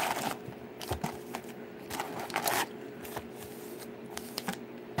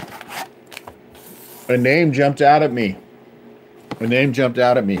 A name jumped out at me. A name jumped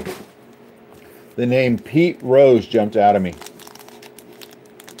out at me. The name Pete Rose jumped out at me.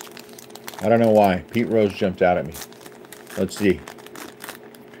 I don't know why. Pete Rose jumped out at me. Let's see.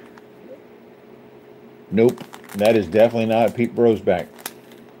 Nope. That is definitely not Pete Roseback.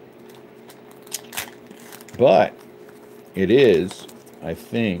 But it is, I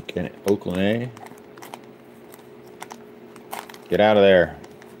think, an Oakland A. Get out of there.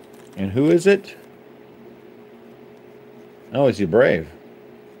 And who is it? Oh, is he Brave?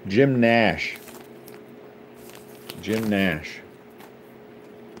 Jim Nash. Jim Nash.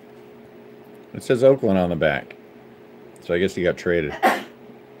 It says Oakland on the back. So I guess he got traded.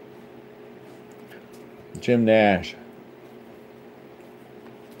 Jim Nash.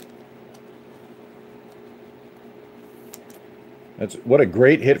 What a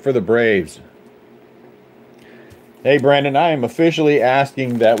great hit for the Braves. Hey, Brandon, I am officially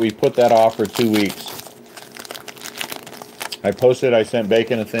asking that we put that off for 2 weeks. I posted, I sent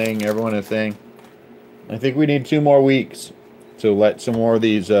Bacon a thing, everyone a thing. I think we need 2 more weeks to let some more of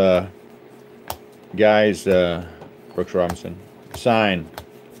these guys, Brooks Robinson, sign.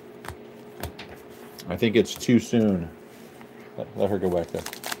 I think it's too soon. Let her go back there.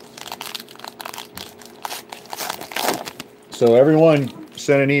 So everyone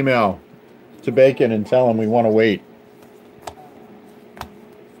send an email to Bacon and tell him we want to wait.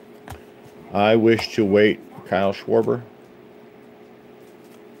 I wish to wait. Kyle Schwarber.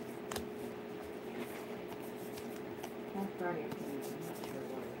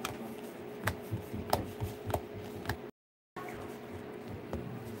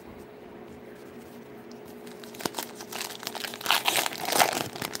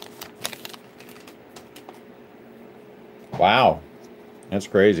 Wow, that's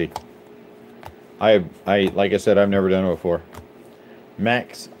crazy. I like I said, I've never done it before.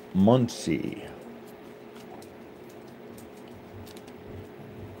 Max Muncy.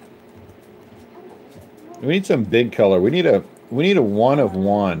 We need some big color. We need a 1 of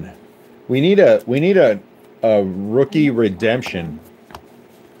 1. We need a rookie redemption.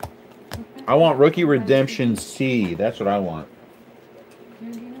 I want Rookie Redemption C. That's what I want. Do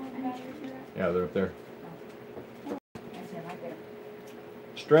you know what the batteries are at? Yeah, they're up there. That's it, right there.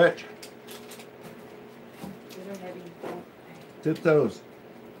 Stretch. They're heavy. Tiptoes.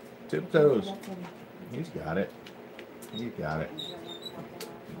 Tiptoes. That's heavy. He's got it. He's got it.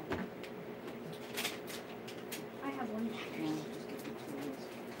 I have one. Yeah, I'll just get the tools.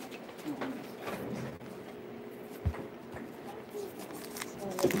 Oh,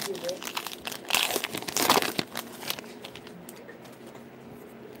 let's do this.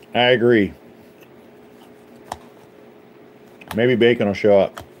 I agree. Maybe Bacon will show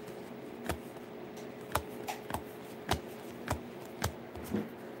up.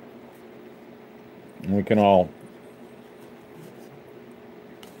 And we can all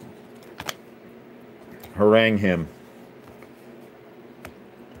harangue him.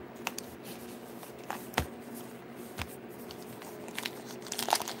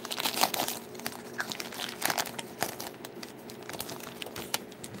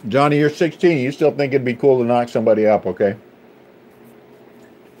 Johnny, you're 16. You still think it'd be cool to knock somebody up, okay?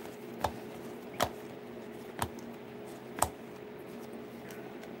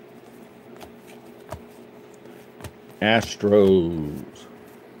 Astros.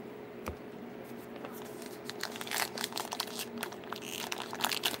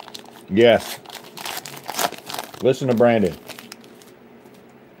 Yes. Listen to Brandon.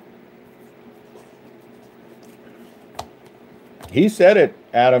 He said it,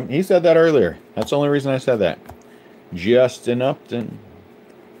 Adam. He said that earlier. That's the only reason I said that. Justin Upton.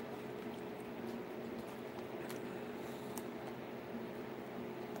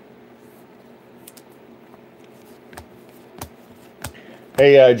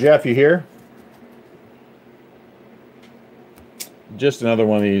 Hey, Jeff, you here? Just another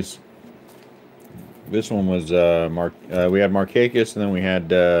one of these. This one was we had Markakis, and then we had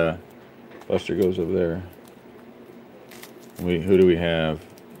Buster goes over there. Who do we have?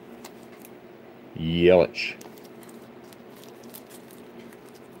 Yelich.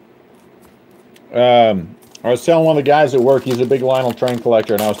 I was telling one of the guys at work, he's a big Lionel train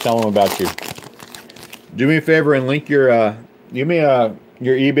collector, and I was telling him about you. Do me a favor and link your give me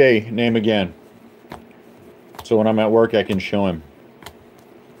your eBay name again, so when I'm at work I can show him.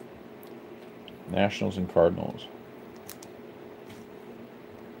 Nationals and Cardinals.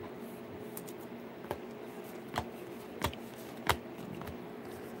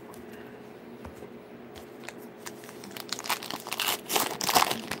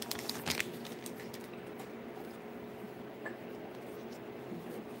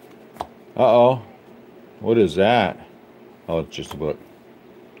 Uh-oh. What is that? Oh, it's just a book.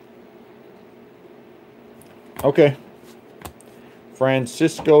 Okay.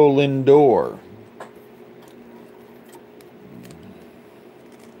 Francisco Lindor.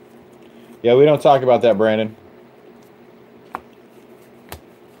 Yeah, we don't talk about that, Brandon.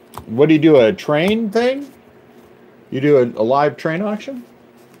 What do you do, a train thing? You do a live train auction?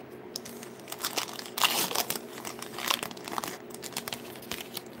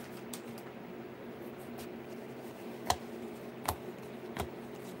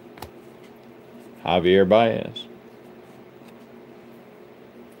 Javier Baez.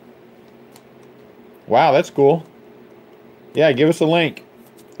 Wow, that's cool. Yeah, give us a link.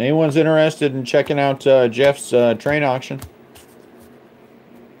 Anyone's interested in checking out Jeff's train auction?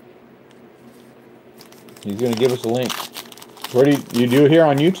 He's going to give us a link. Where do you do it here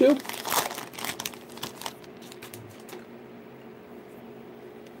on YouTube?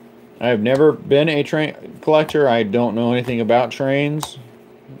 I've never been a train collector. I don't know anything about trains,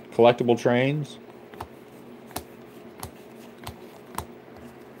 collectible trains.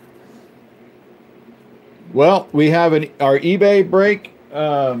 Well, we have our eBay break.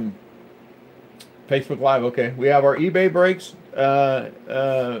 Facebook Live, okay. We have our eBay breaks,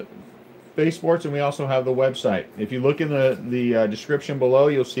 Face Sports, and we also have the website. If you look in the description below,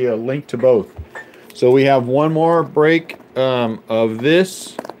 you'll see a link to both. So we have one more break of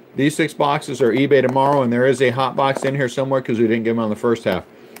this. These 6 boxes are eBay tomorrow, and there is a hot box in here somewhere because we didn't get them on the first half.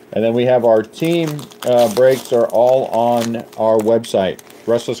 And then we have our team breaks are all on our website,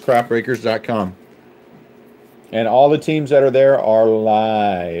 RestlessCraftBreakers.com. And all the teams that are there are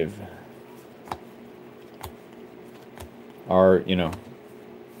live. You know.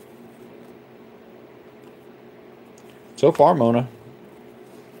 So far, Mona.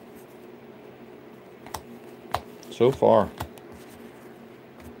 So far.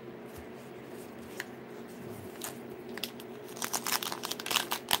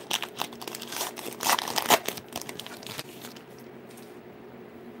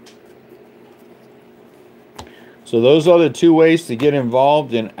 So those are the two ways to get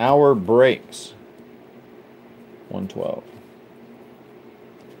involved in our breaks. 112.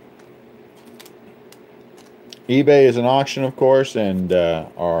 eBay is an auction, of course, and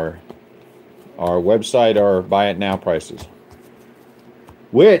our website are buy it now prices.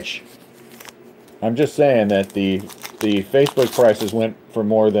 Which I'm just saying that the Facebook prices went for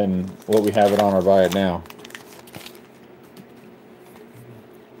more than what we have it on our buy it now.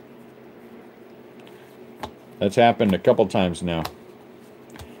 That's happened a couple times now.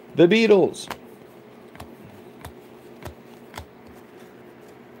 The Beatles.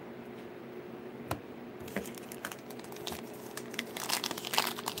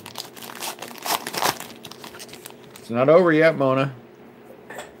 It's not over yet, Mona.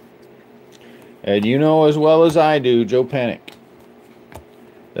 And you know as well as I do, Joe Panic,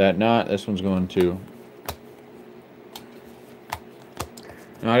 that this one's going to.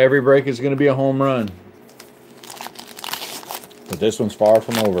 Not every break is going to be a home run. But this one's far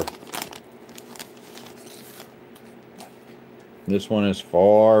from over. This one is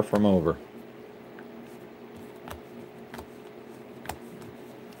far from over.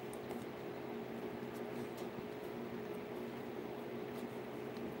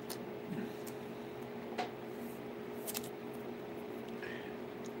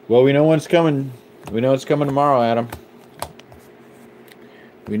 Well, we know when it's coming. We know it's coming tomorrow, Adam.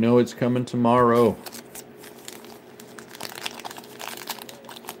 We know it's coming tomorrow.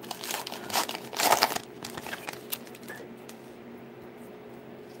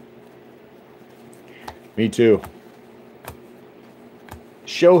 Me too.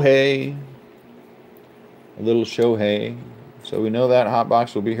 Shohei. A little Shohei. So we know that hot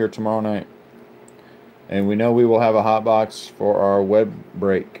box will be here tomorrow night. And we know we will have a hot box for our web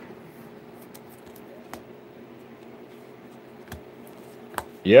break.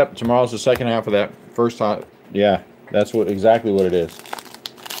 Yep, tomorrow's the second half of that first hot. Yeah, that's exactly what it is.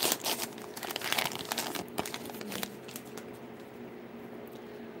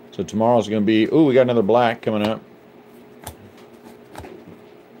 So tomorrow's going to be, ooh, we got another black coming up.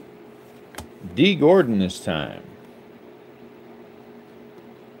 D. Gordon this time.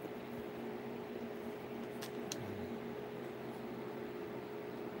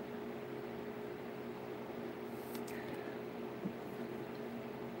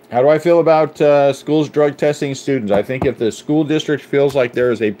 How do I feel about schools drug testing students? I think if the school district feels like there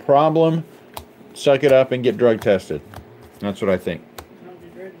is a problem, suck it up and get drug tested. That's what I think.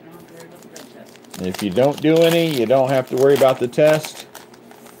 If you don't do any, you don't have to worry about the test.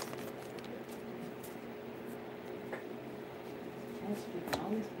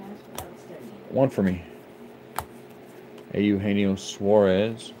 One for me. Eugenio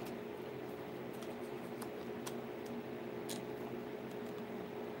Suarez.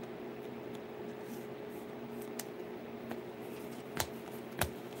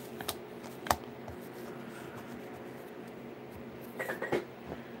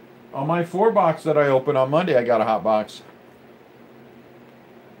 On my 4-box that I opened on Monday, I got a hot box.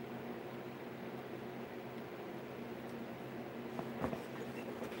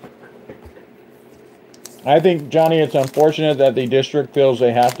 I think, Johnny, it's unfortunate that the district feels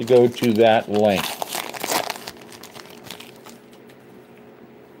they have to go to that length.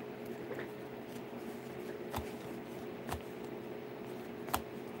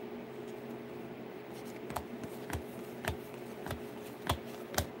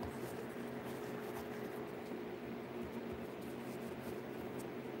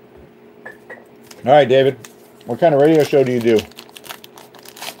 All right, David. What kind of radio show do you do?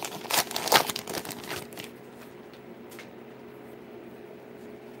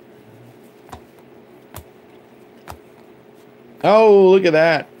 Oh, look at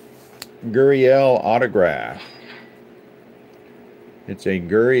that. Gurriel autograph. It's a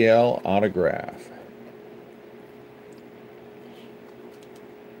Gurriel autograph.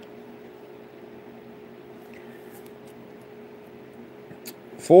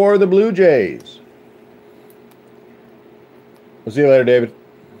 For the Blue Jays. We'll see you later, David.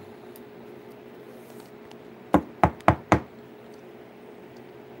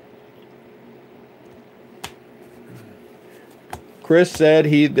 Chris said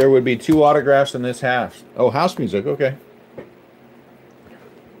there would be 2 autographs in this half. Oh, house music. Okay.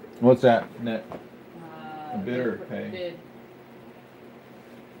 What's that? Net? A bid or pay? Bid.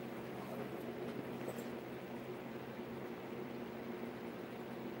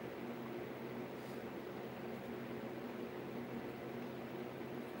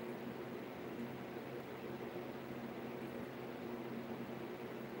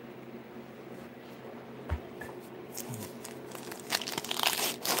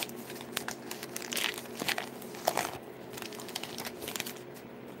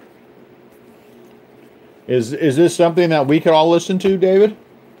 Is this something that we could all listen to, David?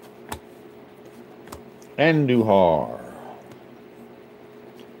 Anduhar.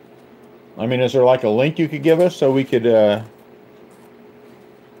 I mean, is there like a link you could give us so we could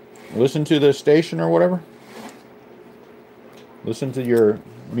listen to the station or whatever? Listen to your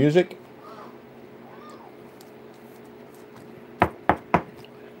music?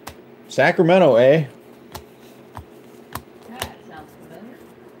 Sacramento, eh? That sounds familiar.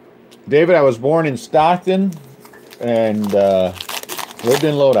 David, I was born in Stockton and lived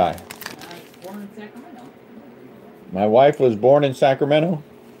in Lodi. I was born in Sacramento. My wife was born in Sacramento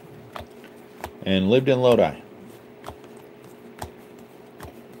and lived in Lodi.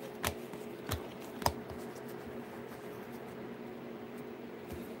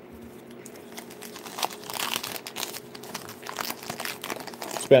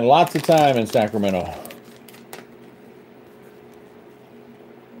 Spent lots of time in Sacramento.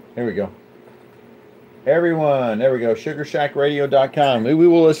 Here we go. Everyone, there we go. SugarShackRadio.com. We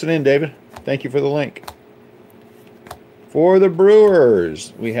will listen in, David. Thank you for the link. For the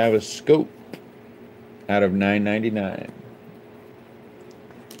Brewers, we have a scope out of $9.99.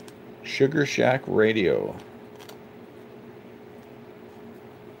 Sugar Shack Radio.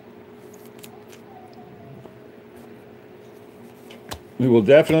 We will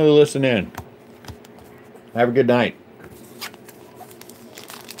definitely listen in. Have a good night.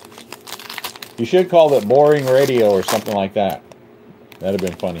 You should call it boring radio or something like that. That'd have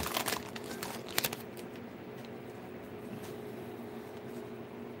been funny.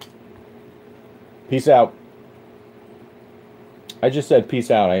 Peace out. I just said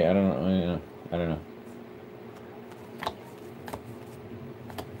peace out. I don't know. I don't know.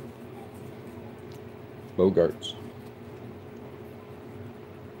 Bogarts.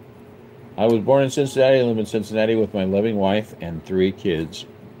 I was born in Cincinnati. I live in Cincinnati with my loving wife and 3 kids.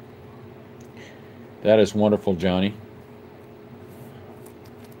 That is wonderful, Johnny.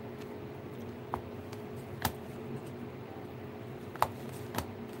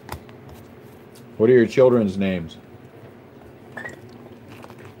 What are your children's names?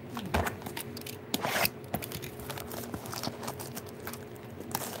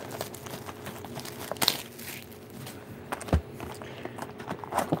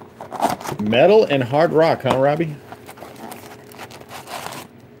 Metal and hard rock, huh, Robbie?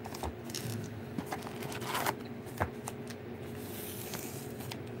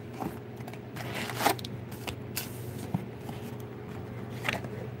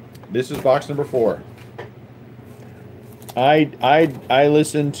 This is box number 4. I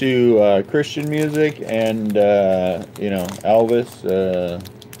listen to Christian music and Elvis,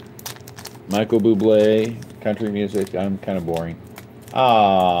 Michael Bublé, country music. I'm kind of boring.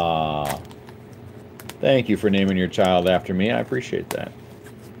 Ah, thank you for naming your child after me. I appreciate that.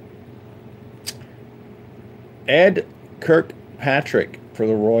 Ed Kirkpatrick for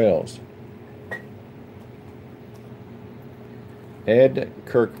the Royals. Ed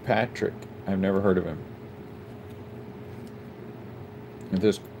Kirkpatrick. I've never heard of him.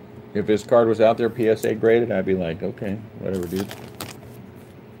 If this card was out there PSA graded, I'd be like, okay, whatever, dude.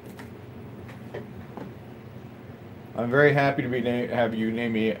 I'm very happy to have you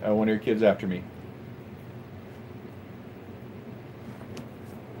name me one of your kids after me.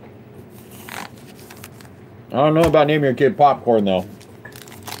 I don't know about naming your kid Popcorn though.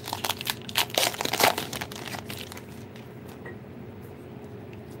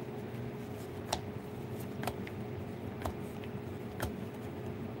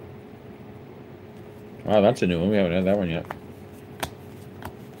 Wow, that's a new one. We haven't had that one yet.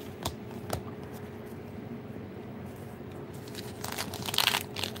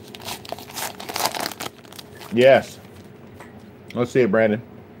 Yes. Let's see it, Brandon.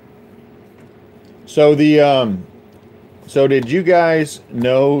 So so did you guys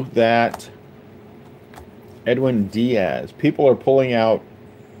know that Edwin Diaz, people are pulling out,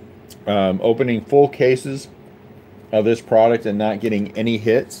 opening full cases of this product and not getting any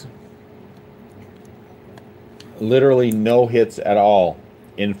hits? Literally no hits at all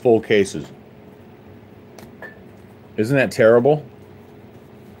in full cases. Isn't that terrible?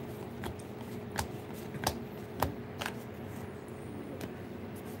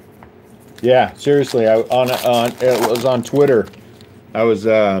 Yeah, seriously. It was on Twitter. I was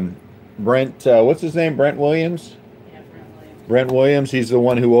Brent. What's his name? Brent Williams. Yeah, Brent Williams. Brent Williams. He's the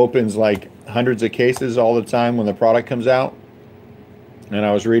one who opens like hundreds of cases all the time when the product comes out. And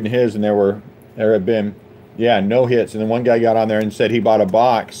I was reading his, and there had been, yeah, no hits. And then one guy got on there and said he bought a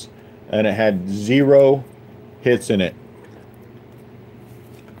box, and it had 0 hits in it.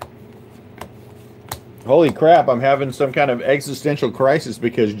 Holy crap, I'm having some kind of existential crisis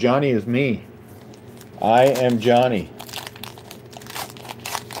because Johnny is me. I am Johnny.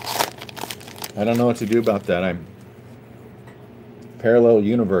 I don't know what to do about that. I'm parallel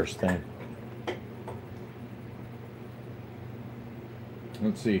universe thing.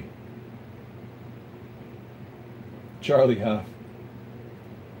 Let's see. Charlie Huff.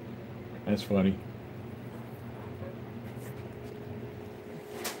 That's funny.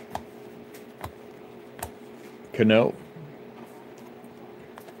 Cano.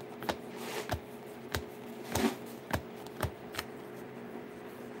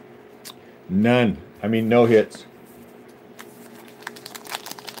 None. I mean, no hits.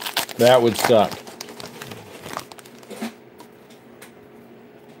 That would suck.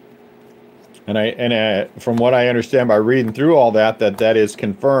 And from what I understand by reading through all that, that is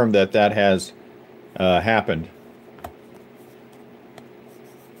confirmed that has happened.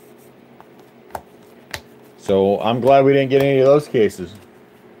 So I'm glad we didn't get any of those cases.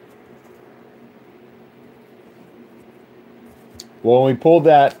 Well, when we pulled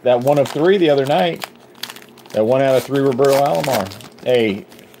that 1 of 3 the other night, that 1 out of 3 Roberto Alomar. Hey,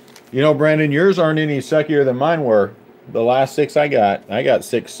 you know, Brandon, yours aren't any suckier than mine were. The last 6 I got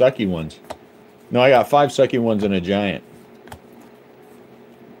 6 sucky ones. No, I got 5 sucky ones and a giant.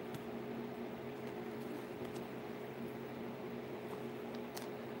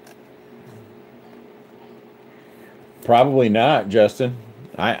 Probably not, Justin.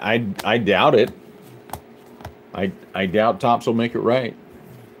 I doubt it. I doubt Topps will make it right.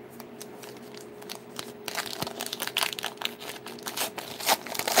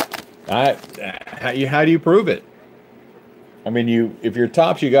 How do you prove it? I mean, if you're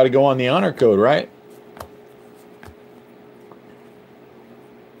Topps, you got to go on the honor code, right?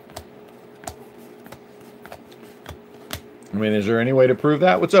 I mean, is there any way to prove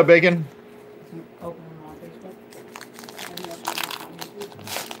that? What's up, Bacon?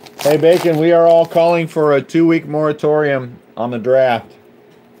 Hey, Bacon, we are all calling for a 2-week moratorium on the draft.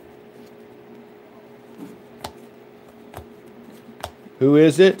 Who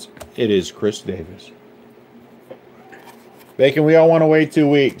is it? It is Chris Davis. Bacon, we all want to wait 2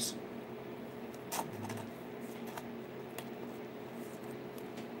 weeks.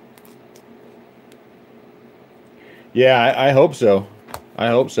 Yeah, I hope so. I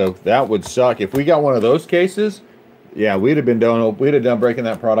hope so. That would suck. If we got one of those cases, yeah, we'd have done breaking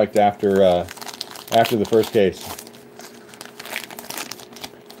that product after the first case.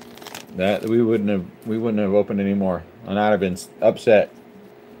 That we wouldn't have opened anymore. And I'd have been upset.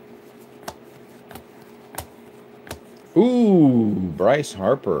 Ooh, Bryce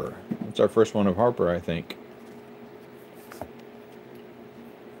Harper. That's our first one of Harper, I think.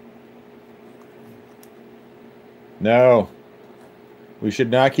 No. We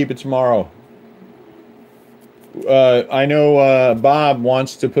should not keep it tomorrow. I know Bob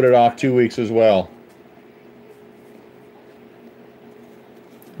wants to put it off 2 weeks as well.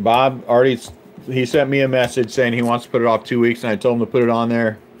 Bob he sent me a message saying he wants to put it off 2 weeks, and I told him to put it on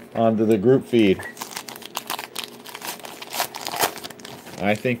there onto the group feed.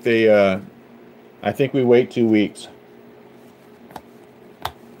 I think we wait 2 weeks.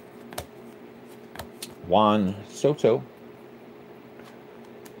 Juan Soto.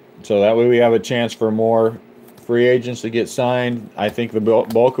 So that way we have a chance for more free agents to get signed. I think the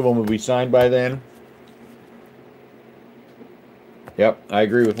bulk of them will be signed by then. Yep, I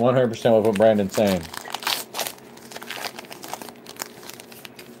agree with 100% with what Brandon's saying.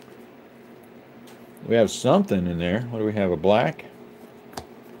 We have something in there. What do we have? A black?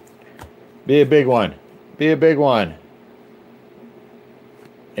 Be a big one. Be a big one.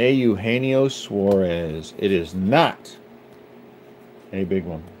 A Eugenio Suarez. It is not a big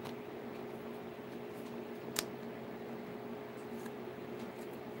one.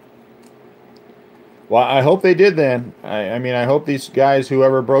 Well, I hope they did then. I mean, I hope these guys,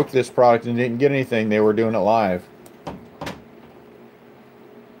 whoever broke this product and didn't get anything, they were doing it live.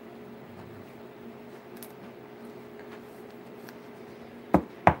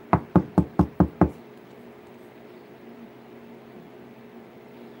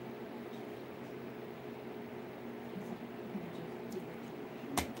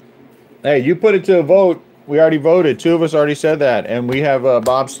 Hey, you put it to a vote. We already voted. 2 of us already said that. And we have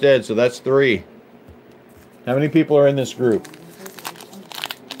Bob Stead, so that's 3. How many people are in this group?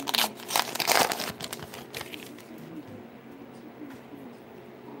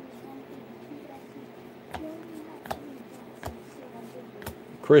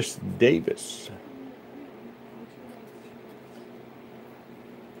 Chris Davis.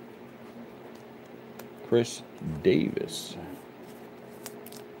 Chris Davis.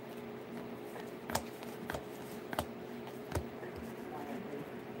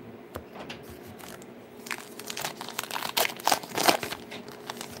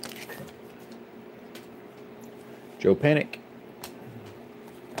 Joe Panic.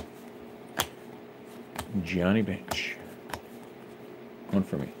 Johnny Bench. One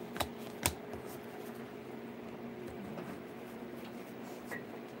for me.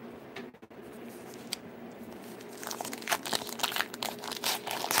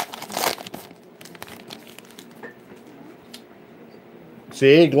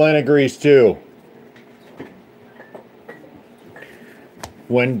 See, Glenn agrees too.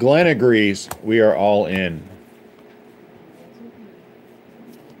 When Glenn agrees, we are all in.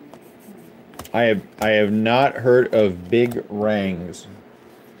 I have not heard of big rangs.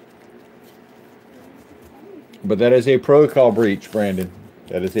 But that is a protocol breach, Brandon.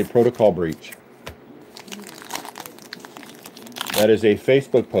 That is a protocol breach. That is a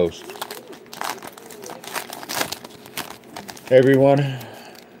Facebook post. Everyone,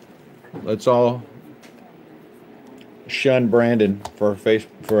 let's all shun Brandon for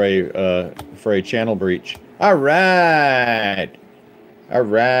a channel breach. All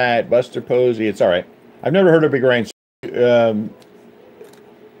right, Buster Posey. It's all right. I've never heard of big range.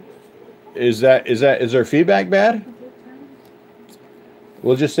 Is their feedback bad?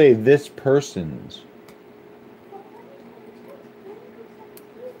 We'll just say this person's.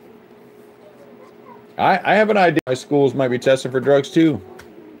 I have an idea. My schools might be testing for drugs too.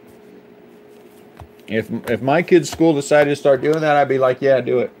 If my kid's school decided to start doing that, I'd be like, yeah,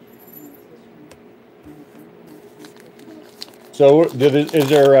 do it. So is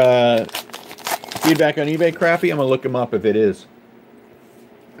there feedback on eBay crappy? I'm gonna look them up if it is.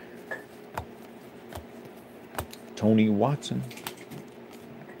 Tony Watson.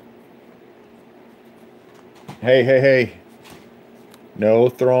 Hey. No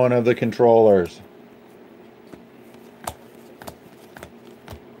throwing of the controllers.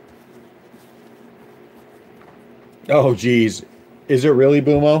 Oh, geez. Is it really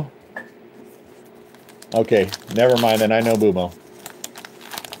Boomo? Okay, never mind then. I know Boomo.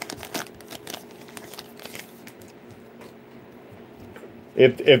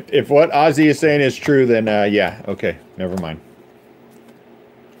 If what Ozzy is saying is true, then yeah, okay, never mind.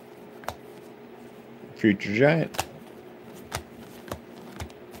 Future Giant.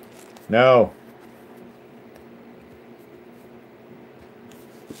 No.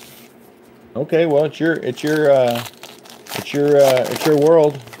 Okay, well, it's your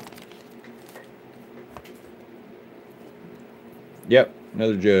world. Yep,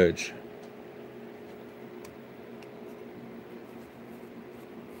 another judge.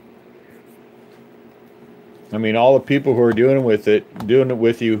 I mean, all the people who are doing it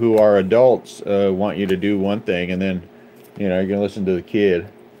with you, who are adults, want you to do one thing, and then, you know, you're gonna listen to the kid,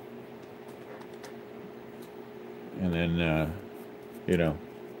 and then, you know.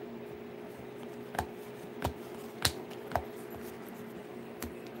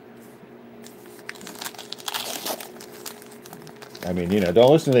 I mean, you know,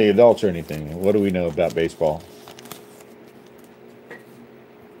 don't listen to the adults or anything. What do we know about baseball?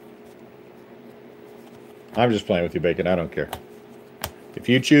 I'm just playing with you, Bacon. I don't care. If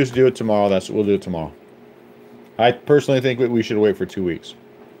you choose to do it tomorrow, we'll do it tomorrow. I personally think that we should wait for 2 weeks,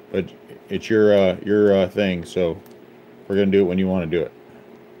 but it's your thing. So we're gonna do it when you want to do it.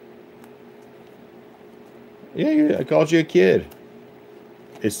 Yeah, I called you a kid.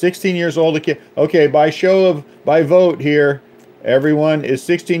 Is 16 years old a kid? Okay, by vote here, everyone, is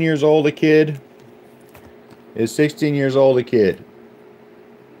 16 years old a kid? Is 16 years old a kid?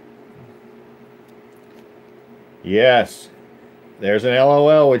 Yes. There's an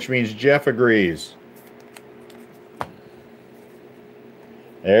LOL, which means Jeff agrees.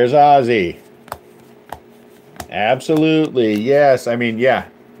 There's Ozzy. Absolutely. Yes. I mean, yeah.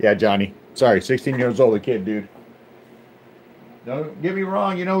 Yeah, Johnny. Sorry, 16 years old a kid, dude. Don't get me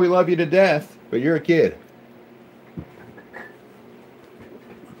wrong. You know we love you to death, but you're a kid.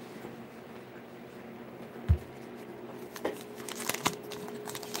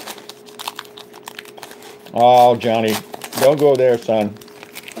 Oh, Johnny, don't go there, son.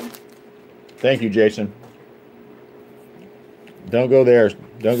 Thank you, Jason. Don't go there.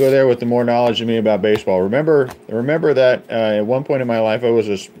 Don't go there with the more knowledge than me about baseball. Remember that at one point in my life, I was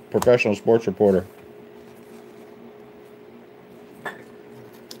a professional sports reporter.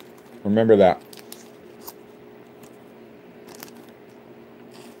 Remember that.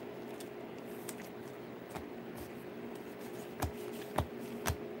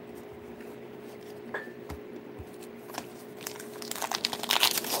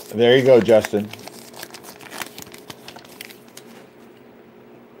 There you go, Justin.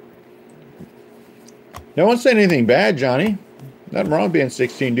 No one said anything bad, Johnny. Nothing wrong with being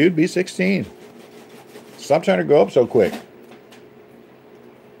 16, dude. Be 16. Stop trying to go up so quick.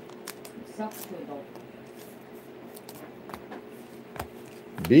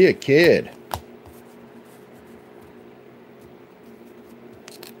 Be a kid.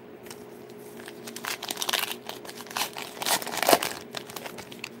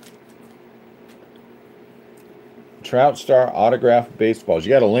 Trout Star autographed baseballs. You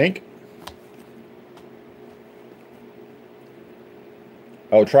got a link?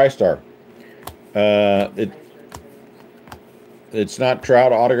 Oh, TriStar. It's not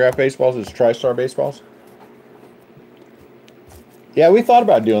Trout autograph baseballs. It's TriStar baseballs. Yeah, we thought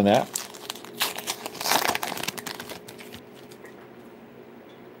about doing that.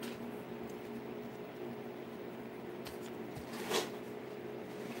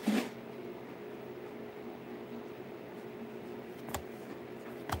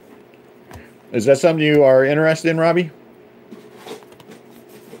 Is that something you are interested in, Robbie?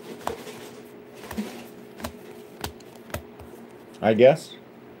 I guess.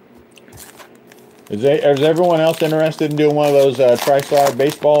 Is everyone else interested in doing one of those TriStar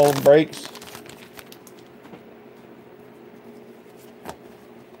baseball breaks?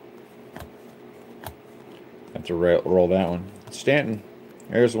 Have to roll that one. Stanton.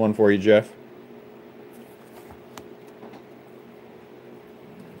 Here's the one for you, Jeff.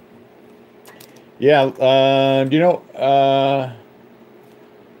 Yeah, do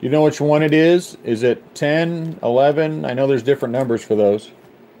you know which one it is? Is it 10, 11? I know there's different numbers for those.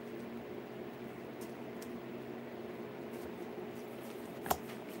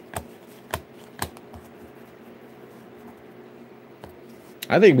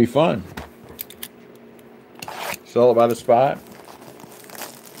 I think it'd be fun. Sell it by the spot.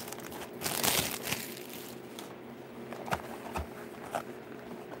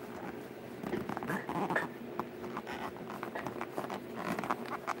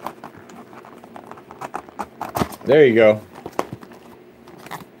 There you go.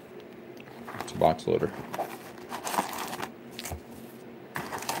 It's a box loader.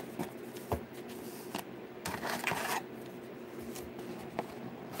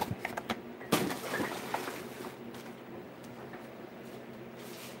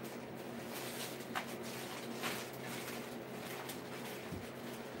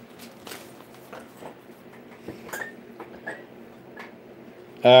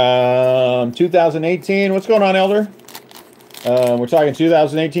 Um, 2018. What's going on, Elder? We're talking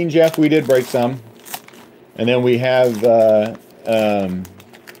 2018, Jeff. We did break some. And then we have... oh,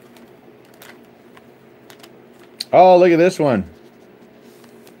 look at this one.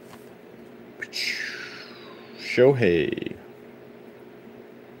 Shohei.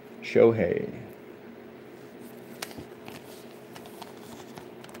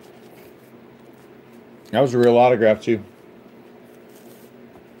 That was a real autograph, too.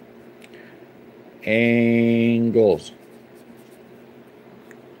 Angles.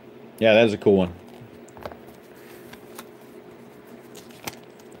 Yeah, that's a cool one.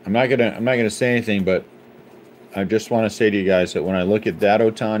 I'm not gonna say anything, but I just want to say to you guys that when I look at that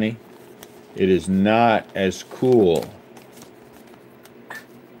Ohtani, it is not as cool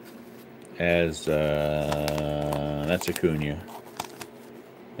as that's Acuna.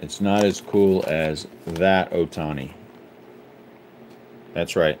 It's not as cool as that Ohtani.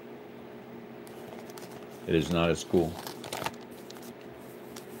 That's right. It is not as cool.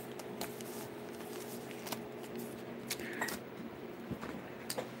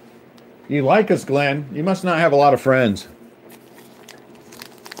 You like us, Glenn. You must not have a lot of friends.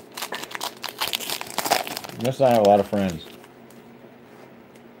 You must not have a lot of friends.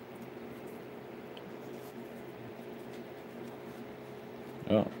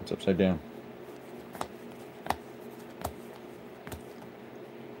 Oh, it's upside down.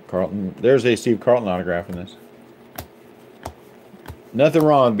 Carlton. There's a Steve Carlton autograph in this. Nothing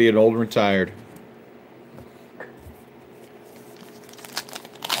wrong with being old and retired.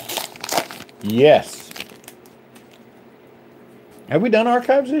 Yes. Have we done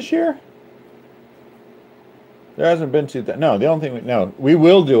archives this year? There hasn't been two. No, the only thing no, we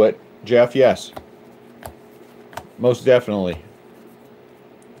will do it, Jeff. Yes, most definitely.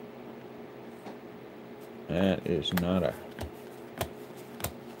 That is not a.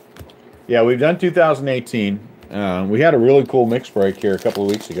 Yeah, we've done 2018. We had a really cool mix break here a couple of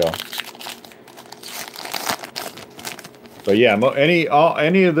weeks ago. But yeah, any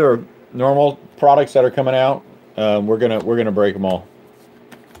of the normal products that are coming out, we're gonna break them all.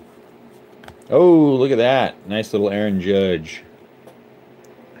 Oh, look at that! Nice little Aaron Judge.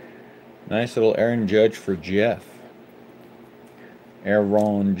 Nice little Aaron Judge for Jeff.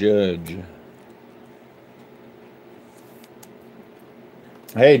 Aaron Judge.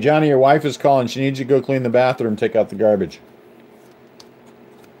 Hey, Johnny, your wife is calling. She needs you to go clean the bathroom, take out the garbage.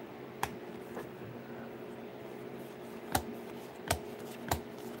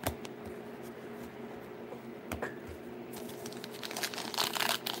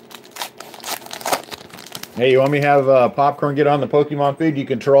 Hey, you want me to have Popcorn get on the Pokemon feed? You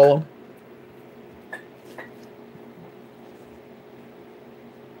control them.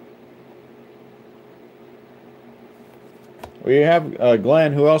 We have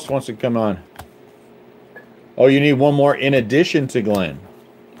Glenn. Who else wants to come on? Oh, you need one more in addition to Glenn.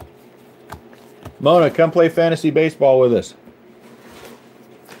 Mona, come play fantasy baseball with us.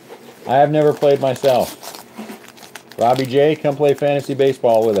 I have never played myself. Robbie J, come play fantasy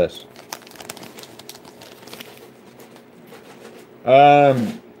baseball with us.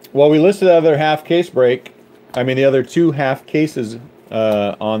 Well, we listed the other half case break. I mean, the other 2 half cases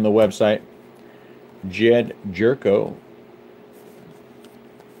on the website. Jed Jerko.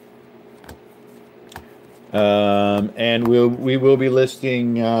 And we will be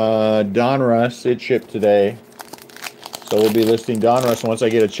listing Donruss. It shipped today. So we'll be listing Donruss once I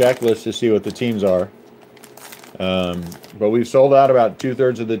get a checklist to see what the teams are. But we've sold out about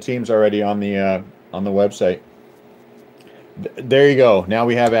 2/3 of the teams already on the website. There you go. Now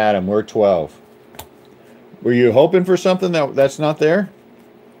we have Adam. We're 12. Were you hoping for something that's not there?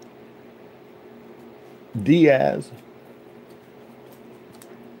 Diaz.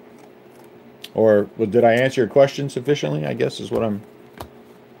 Or did I answer your question sufficiently? I guess is what I'm...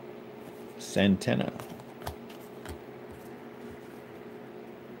 Santana.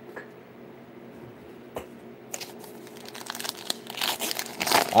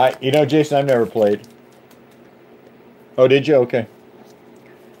 You know, Jason, I've never played. Oh, did you? Okay.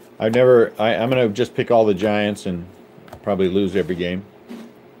 I'm going to just pick all the Giants and probably lose every game.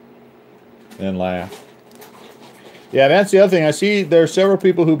 And laugh. Yeah, that's the other thing. I see there are several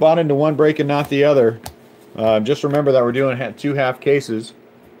people who bought into one break and not the other. Just remember that we're doing 2 half cases.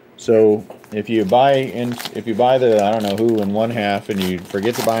 So if you buy the, I don't know who in one half and you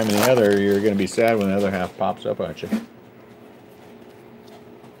forget to buy them in the other, you're going to be sad when the other half pops up at you.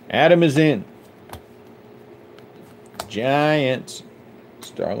 Adam is in. Giants.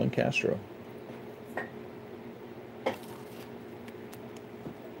 Starlin Castro.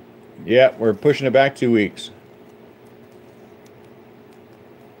 Yeah, we're pushing it back 2 weeks.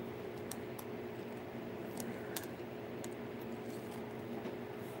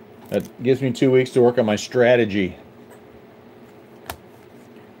 That gives me 2 weeks to work on my strategy.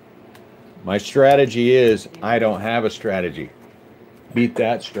 My strategy is I don't have a strategy. Beat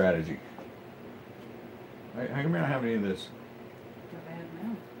that strategy. How come I don't have any of this?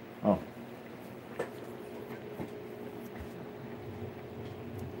 Oh.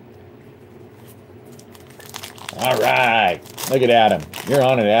 All right. Look at Adam. You're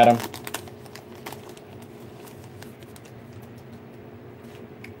on it, Adam.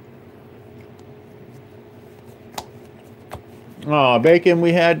 Oh, Bacon,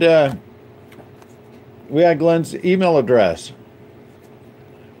 we had Glenn's email address.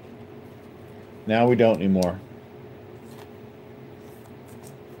 Now we don't anymore.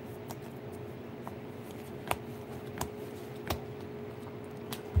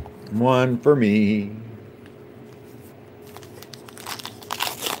 One for me.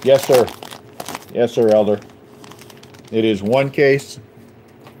 Yes, sir. Yes, sir, Elder. It is one case.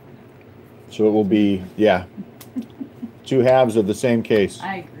 So it will be, yeah, 2 halves of the same case.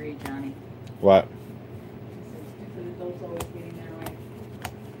 I agree, Johnny. What? Stupid adults always getting their way.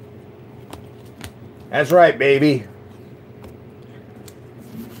 That's right, baby.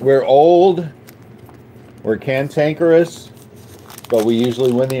 We're old. We're cantankerous. But we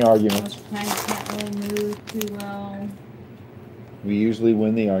usually win the arguments. Most times can't really move too well. We usually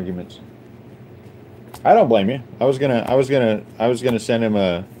win the arguments. I don't blame you. I was gonna send him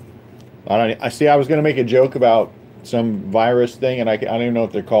a. I was gonna make a joke about some virus thing, and I don't even know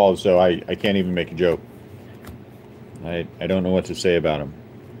what they're called, so I can't even make a joke. I don't know what to say about them.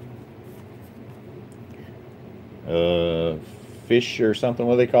 Fish or something.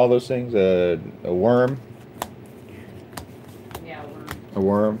 What do they call those things? A worm. Yeah, worm. A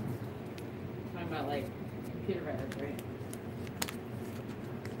worm. Talking about like computer virus, right?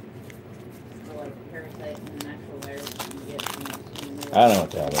 Or like parasite and an actual virus you get from I don't know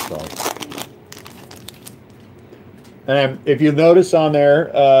what the hell that's called. And if you notice on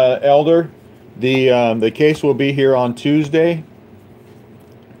there, Elder, the case will be here on Tuesday.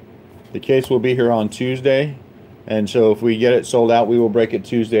 The case will be here on Tuesday. And so if we get it sold out, we will break it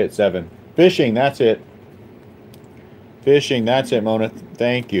Tuesday at 7. Fishing, that's it. Fishing, that's it, Mona.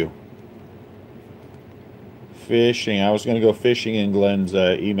 Thank you. Fishing. I was going to go fishing in Glenn's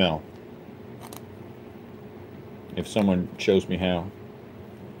email. If someone shows me how.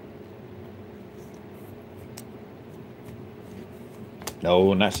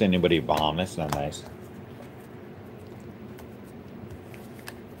 No, not sending anybody a bomb. That's not nice.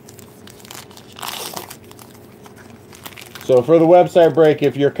 So for the website break,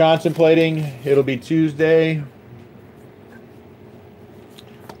 if you're contemplating, it'll be Tuesday.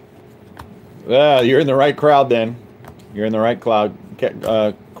 You're in the right crowd then. You're in the right crowd,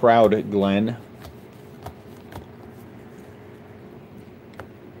 Glenn.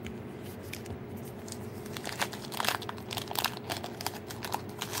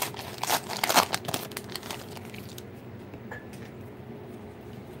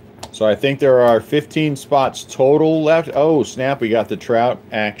 So I think there are 15 spots total left. Oh, snap, we got the Trout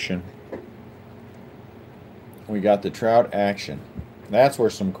action. We got the Trout action. That's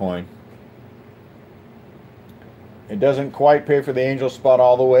worth some coin. It doesn't quite pay for the Angel spot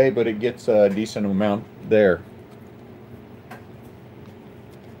all the way, but it gets a decent amount there.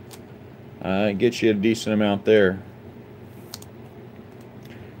 It gets you a decent amount there.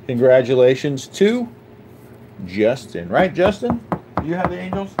 Congratulations to Justin. Right, Justin? Do you have the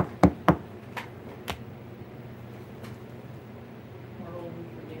Angels?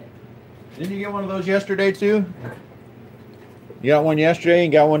 Didn't you get one of those yesterday too? You got one yesterday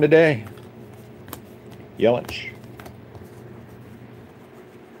and got one today. Yelich.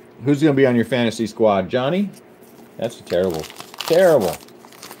 Who's going to be on your fantasy squad? Johnny? That's terrible. Terrible.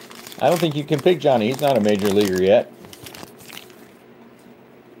 I don't think you can pick Johnny. He's not a major leaguer yet.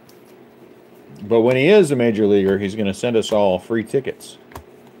 But when he is a major leaguer, he's going to send us all free tickets.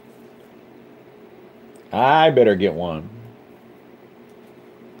 I better get one.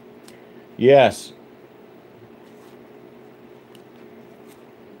 Yes.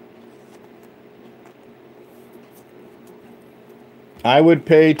 I would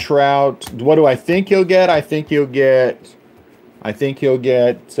pay Trout. What do I think he'll get? I think he'll get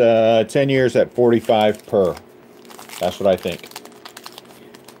 10 years at 45 per. That's what I think.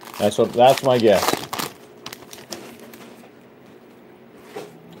 That's my guess.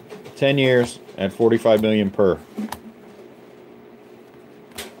 10 years at 45 million per.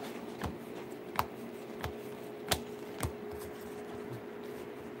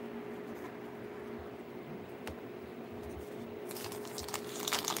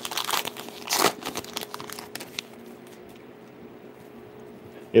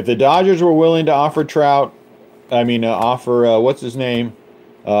 If the Dodgers were willing to offer Trout, what's his name,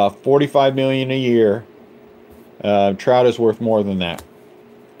 $45 million a year, Trout is worth more than that.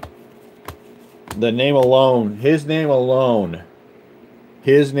 The name alone, his name alone. Nah,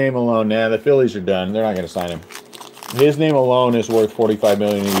 the Phillies are done. They're not going to sign him. His name alone is worth $45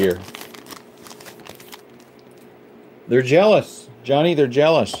 million a year. They're jealous, Johnny. They're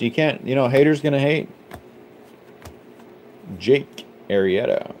jealous. You can't. Haters going to hate. Jake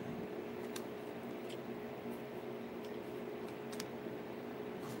Arrieta.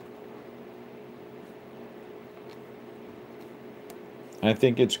 I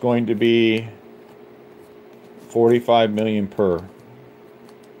think it's going to be 45 million per.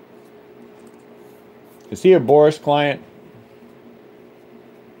 Is he a Boris client?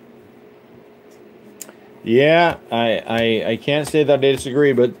 Yeah, I can't say that I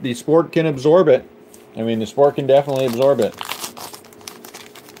disagree, but the sport can absorb it. The sport can definitely absorb it.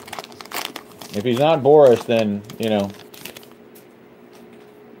 If he's not Boris, then,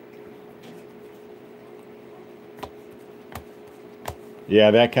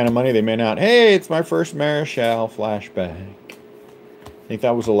 Yeah, that kind of money, they may not. Hey, it's my first Marichal flashback. I think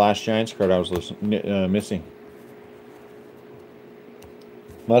that was the last Giants card I was missing.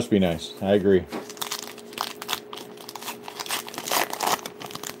 Must be nice. I agree.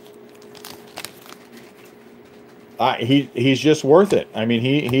 He's just worth it.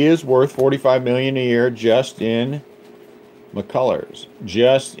 He is worth $45 million a year just in McCullers,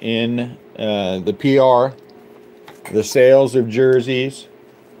 just in the PR, the sales of jerseys,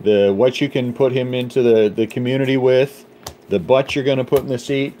 what you can put him into the community with, the butt you're going to put in the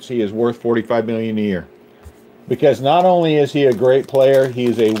seats. He is worth $45 million a year. Because not only is he a great player, he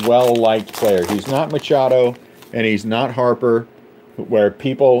is a well-liked player. He's not Machado and he's not Harper, where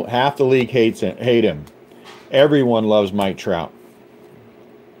people, half the league hate him. Everyone loves Mike Trout.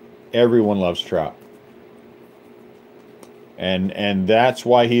 Everyone loves Trout. And that's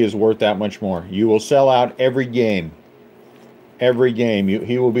why he is worth that much more. You will sell out every game. Every game.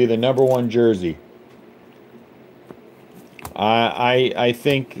 He will be the #1 jersey. I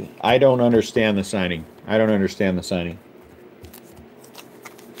think I don't understand the signing. I don't understand the signing.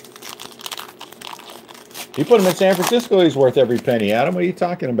 You put him in San Francisco, he's worth every penny. Adam, what are you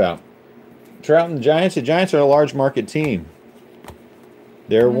talking about? Trout and the Giants are a large market team.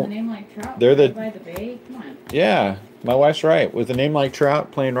 With a name like Trout, they're right by the bay. Come on. Yeah, my wife's right. With a name like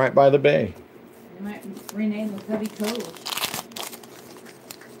Trout, playing right by the bay. They might rename the Cubby Cove.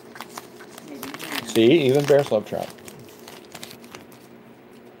 See, even Bears love Trout.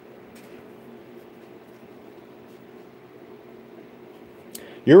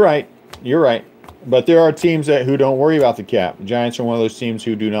 You're right. You're right. But there are teams who don't worry about the cap. The Giants are one of those teams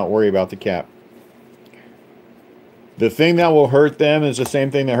who do not worry about the cap. The thing that will hurt them is the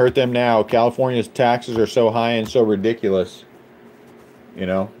same thing that hurt them now. California's taxes are so high and so ridiculous. You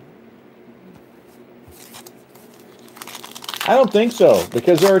know? I don't think so,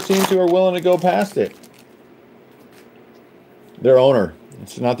 because there are teams who are willing to go past it. Their owner.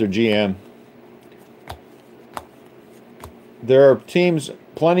 It's not their GM. There are teams,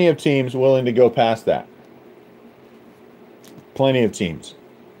 plenty of teams willing to go past that. Plenty of teams.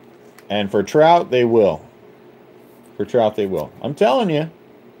 And for Trout, they will. For Trout, they will. I'm telling you. If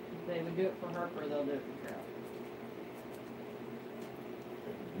they would do it for Harper, they'll do it for Trout.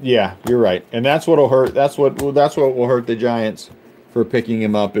 Yeah, you're right. And that's what'll hurt. That's what will hurt the Giants for picking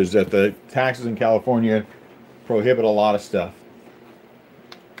him up, is that the taxes in California prohibit a lot of stuff.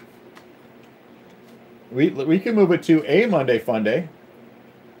 We can move it to a Monday Fun Day.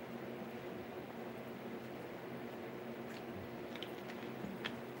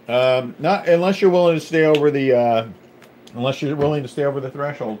 Not unless you're willing to stay over the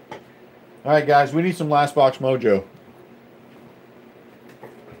threshold. All right, guys, we need some last box mojo.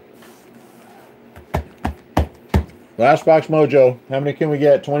 Last box mojo. How many can we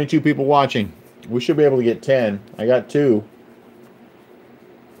get? 22 people watching. We should be able to get 10. I got 2.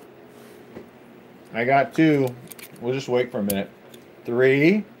 We'll just wait for a minute.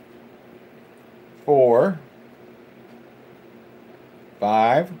 3, 4,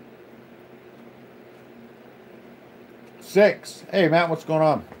 5, 6. Hey, Matt, what's going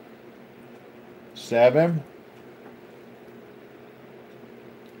on? 7,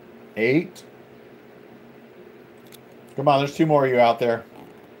 8. Come on, there's 2 more of you out there.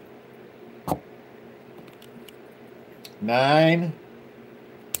 9.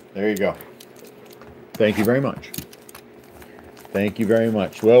 There you go. Thank you very much. Thank you very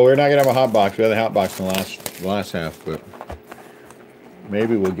much. Well, we're not gonna have a hot box. We had a hot box in the last half, but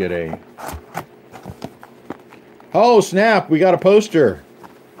maybe we'll get a. Oh snap! We got a poster.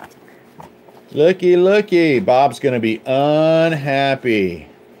 Looky, looky. Bob's gonna be unhappy.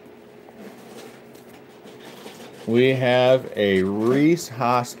 We have a Reese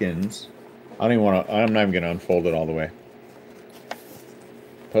Hoskins. I'm not even gonna unfold it all the way.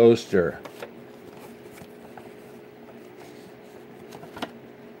 Poster.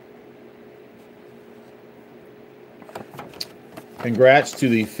 Congrats to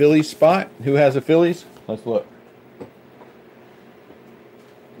the Phillies spot. Who has the Phillies? Let's look.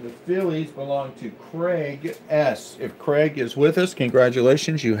 The Phillies belong to Craig S. If Craig is with us,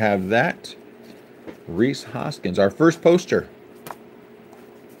 congratulations. You have that. Reese Hoskins, our first poster.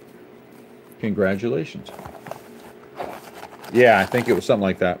 Congratulations. Yeah, I think it was something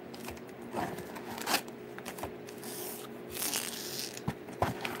like that.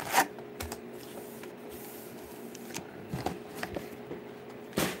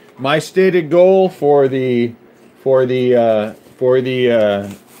 My stated goal for the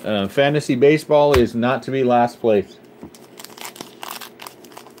fantasy baseball is not to be last place.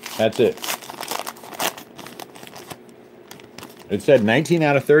 That's it. It said 19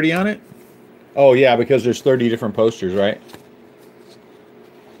 out of 30 on it? Oh, yeah, because there's 30 different posters, right?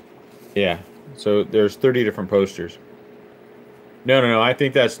 Yeah, so there's 30 different posters. No, I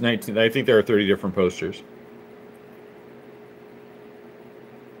think that's 19. I think there are 30 different posters.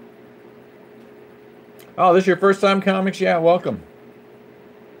 Oh, this is your first time comics? Yeah, welcome.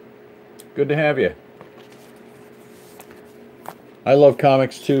 Good to have you. I love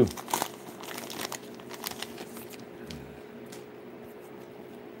comics too.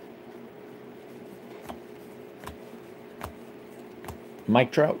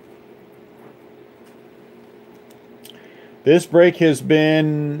 Mike Trout. This break has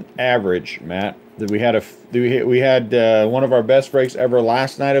been average, Matt. We had one of our best breaks ever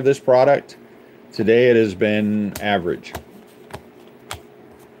last night of this product. Today it has been average.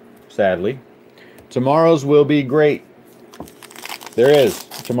 Sadly. Tomorrow's will be great. There is.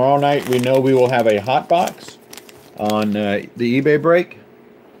 Tomorrow night we know we will have a hot box on the eBay break.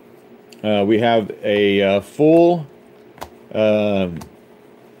 We have a full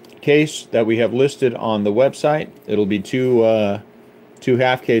case that we have listed on the website. It'll be two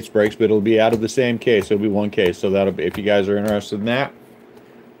half case breaks, but it'll be out of the same case. It'll be one case. So that'll be, if you guys are interested in that,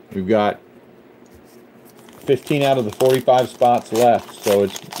 we've got 15 out of the 45 spots left, so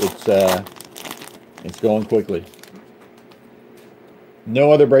it's going quickly.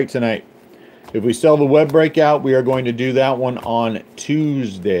 No other break tonight. If we sell the web breakout, we are going to do that one on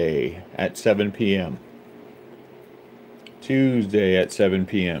Tuesday at 7 p.m. Tuesday at 7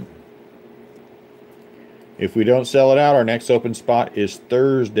 p.m. If we don't sell it out, our next open spot is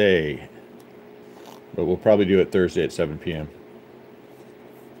Thursday. But we'll probably do it Thursday at 7 p.m.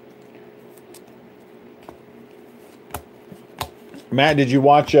 Matt, did you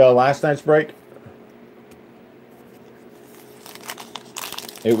watch last night's break?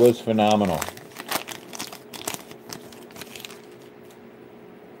 It was phenomenal.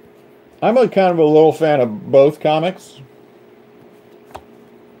 I'm a kind of a little fan of both comics.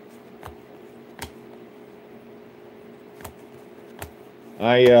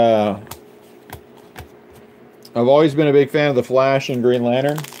 I've always been a big fan of the Flash and Green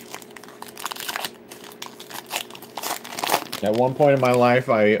Lantern. At one point in my life,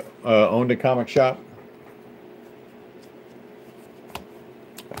 I owned a comic shop.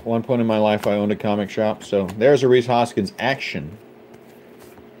 At one point in my life, I owned a comic shop. So there's a Reese Hoskins action.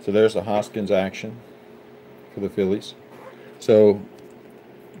 So there's a Hoskins action for the Phillies. So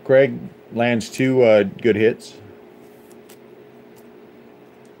Craig lands 2 good hits.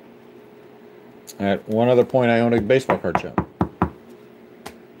 At one other point, I owned a baseball card shop.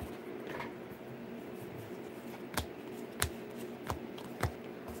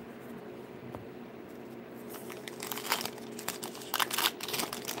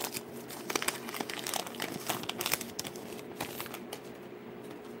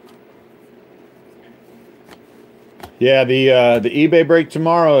 Yeah, the eBay break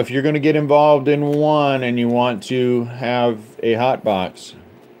tomorrow, if you're going to get involved in one and you want to have a hot box.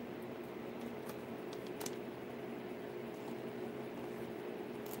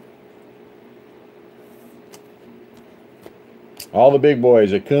 All the big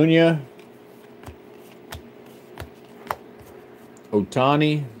boys, Acuna,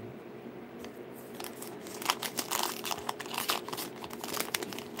 Ohtani,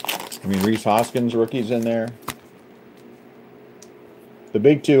 I mean, Reese Hoskins, rookies in there. The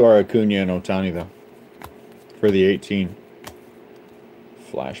big 2 are Acuna and Ohtani, though, for the 18.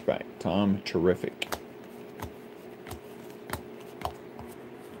 Flashback. Tom Terrific.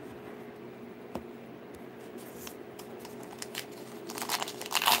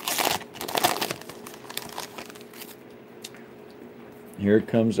 Here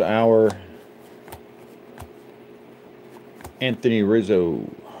comes our Anthony Rizzo.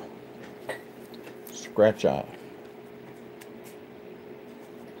 Scratch off.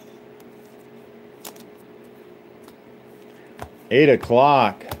 $8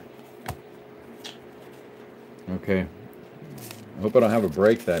 o'clock. Okay. I hope I don't have a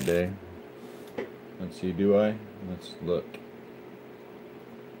break that day. Let's see, do I? Let's look.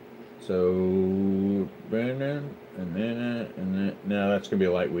 So, Brandon, and then, no, that's going to be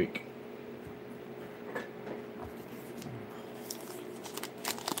a light week.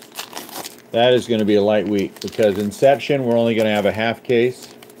 That is going to be a light week because Inception, we're only going to have a half case.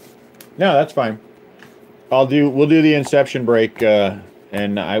 No, that's fine. We'll do the Inception break,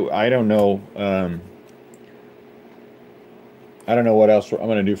 and I don't know. I don't know what else I'm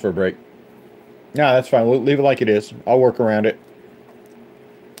going to do for a break. No, that's fine. We'll leave it like it is. I'll work around it.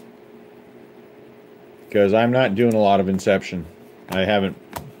 Because I'm not doing a lot of Inception. I haven't.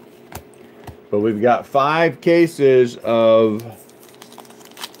 But we've got 5 cases of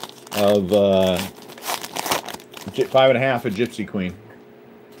 5.5 of Gypsy Queen.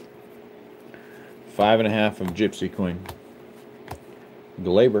 5.5 of Gypsy Queen.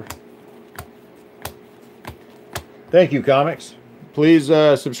 Glaber. Thank you, comics. Please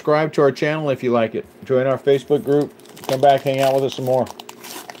subscribe to our channel if you like it. Join our Facebook group. Come back, hang out with us some more.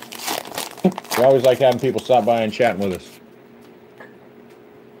 We always like having people stop by and chatting with us.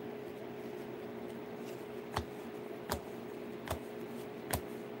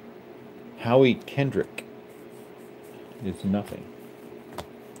 Howie Kendrick is nothing.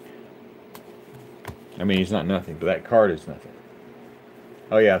 I mean, he's not nothing, but that card is nothing.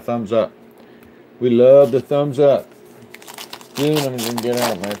 Oh, yeah, thumbs up. We love the thumbs up. Soon I'm going to get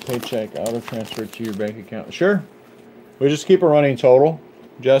out my paycheck auto transfer to your bank account. Sure. We just keep a running total,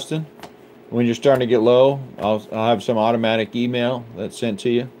 Justin. When you're starting to get low, I'll have some automatic email that's sent to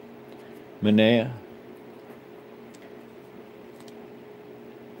you. Manea.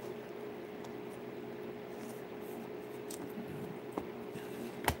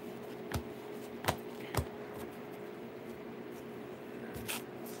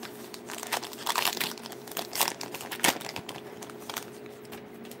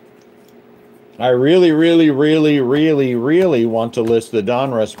 I really want to list the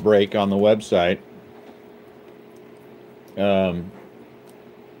Donruss break on the website.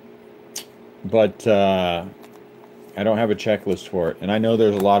 But I don't have a checklist for it. And I know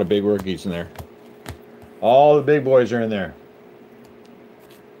there's a lot of big rookies in there. All the big boys are in there.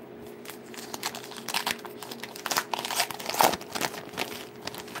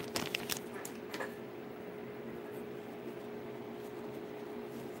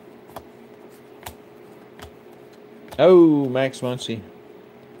 Oh, Max Muncy.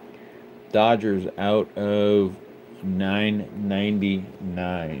 Dodgers out of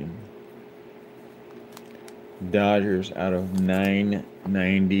 999. Dodgers out of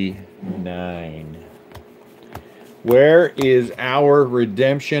 999. Where is our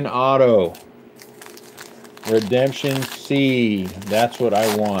redemption auto? Redemption C. That's what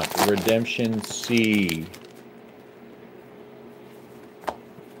I want. Redemption C.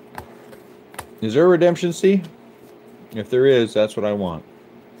 Is there a redemption C? If there is, that's what I want.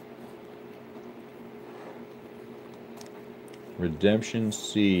 Redemption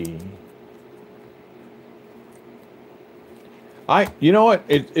C. You know what?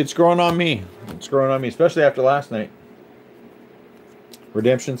 It's growing on me. It's growing on me, especially after last night.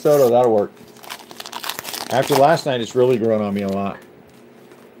 Redemption Soto, that'll work. After last night, it's really grown on me a lot.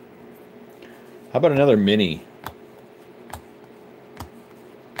 How about another mini?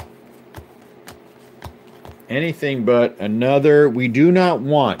 Anything but another. We do not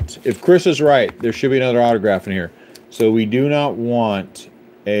want, if Chris is right, there should be another autograph in here. So we do not want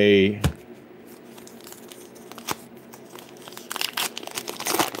a...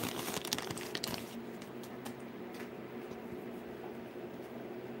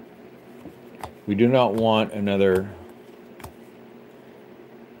 We do not want another...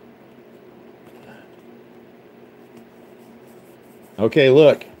 Okay,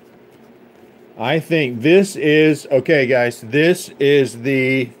 look. I think this is... Okay, guys. This is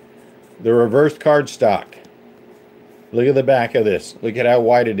the reverse cardstock. Look at the back of this. Look at how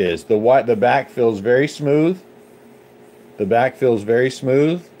white it is. The back feels very smooth. The back feels very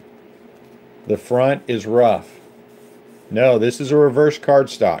smooth. The front is rough. No, this is a reverse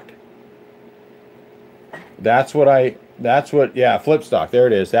cardstock. Yeah, flip stock. There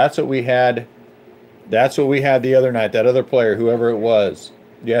it is. That's what we had. That's what we had the other night. That other player, whoever it was,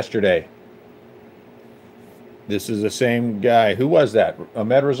 yesterday. This is the same guy. Who was that?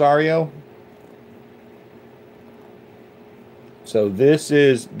 Ahmed Rosario? So this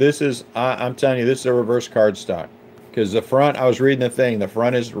is I'm telling you, this is a reverse cardstock. Because the front, I was reading the thing, the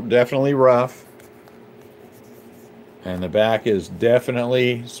front is definitely rough. And the back is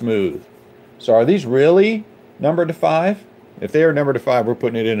definitely smooth. So are these really numbered to 5? If they are numbered to 5, we're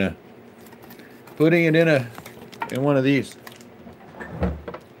putting it in one of these.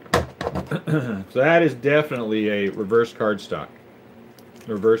 So that is definitely a reverse cardstock.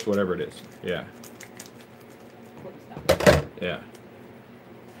 Reverse whatever it is. Yeah. Yeah.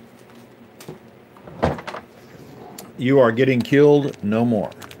 You are getting killed no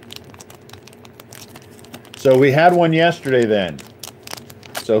more. So we had one yesterday then.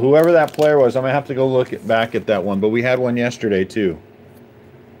 So whoever that player was, I'm going to have to go look back at that one. But we had one yesterday too.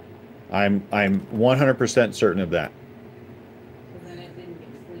 I'm 100% certain of that. So then it didn't get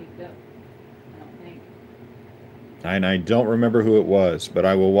sleeved up, I don't think. And I don't remember who it was, but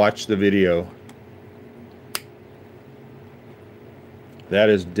I will watch the video. That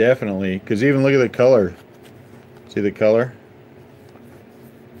is definitely, because even look at the color. See the color?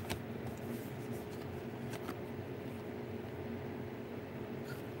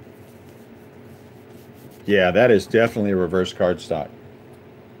 Yeah, that is definitely a reverse cardstock.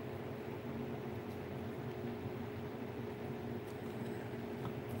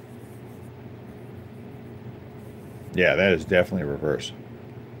 Yeah, that is definitely a reverse.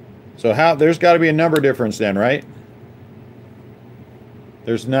 So there's got to be a number difference then, right?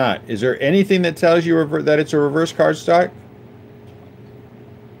 There's not. Is there anything that tells you that it's a reverse cardstock?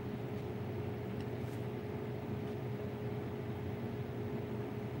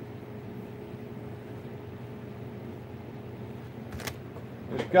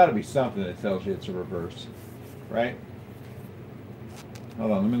 There's got to be something that tells you it's a reverse, right?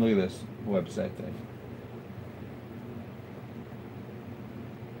 Hold on, let me look at this website thing.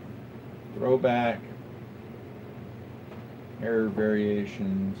 Throwback. Error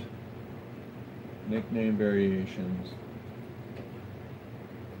variations, nickname variations.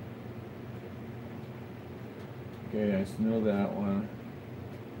 Okay, I know that one.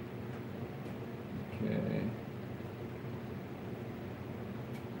 Okay.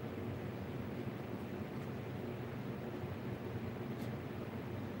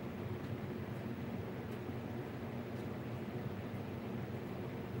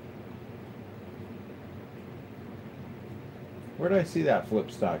 Where did I see that flip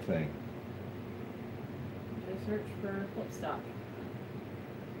stock thing? Just search for flip stock.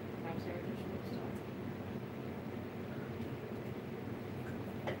 Flip stock.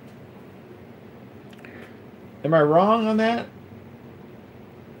 Am I wrong on that?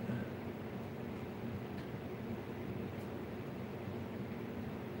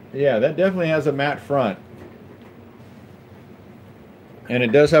 Yeah, that definitely has a matte front. And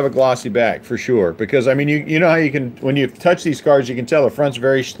it does have a glossy back for sure. Because I mean, you know how you can, when you touch these cards, you can tell the front's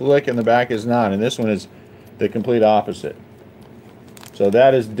very slick and the back is not. And this one is the complete opposite. So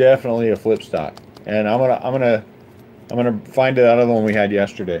that is definitely a flip stock. And I'm gonna find it out of the one we had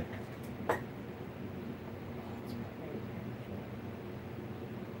yesterday.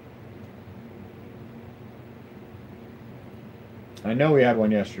 I know we had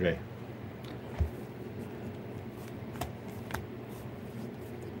one yesterday.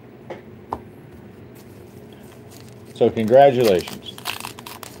 So congratulations.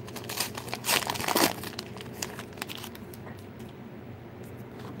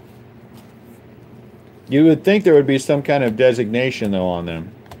 You would think there would be some kind of designation though on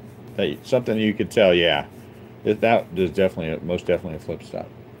them, that something you could tell. Yeah, that is definitely most definitely a flip stop.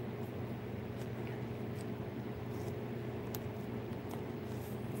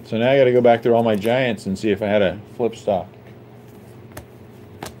 So now I got to go back through all my Giants and see if I had a flip stop.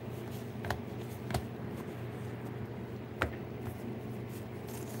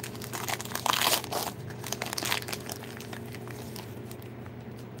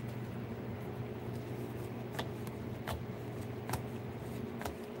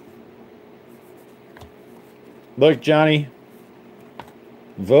 Look, Johnny,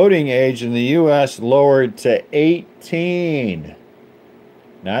 voting age in the U.S. lowered to 18.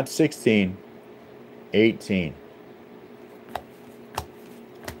 Not 16, 18.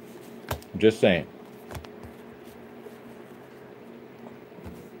 I'm just saying.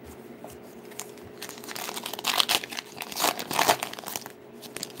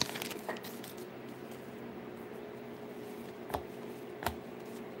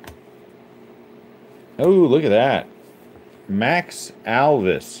 Oh, look at that. Max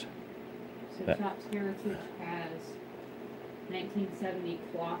Alvis. So Chops Heritage has 1970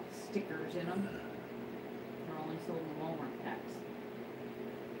 cloth stickers in them. They're only sold in Walmart packs.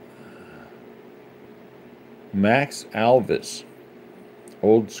 Max Alvis.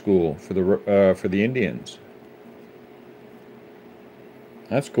 Old school for the Indians.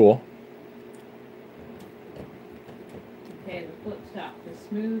 That's cool. Okay, the flip stop. The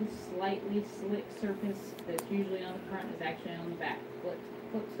smooth, slightly slick surface that's usually on the front is actually on the back.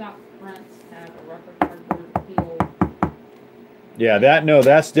 Flip stop fronts have a rougher cardboard feel. Yeah,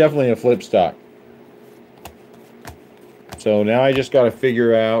 that's definitely a flip stock. So now I just got to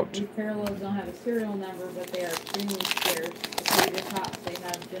figure out. These parallels don't have a serial number, but they are extremely scarce. The Savior Tops, they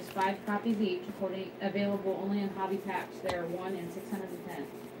have just 5 copies each, available only in hobby packs. They are 1 in 610.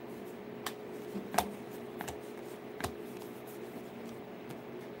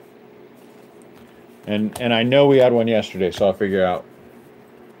 And I know we had one yesterday, so I'll figure out.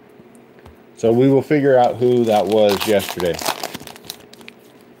 So we will figure out who that was yesterday.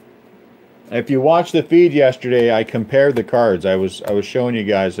 If you watched the feed yesterday, I compared the cards. I was showing you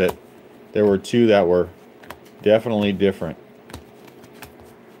guys that there were 2 that were definitely different.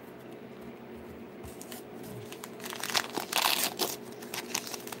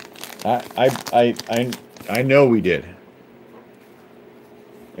 I know we did.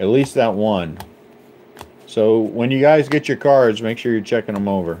 At least that one. So when you guys get your cards, make sure you're checking them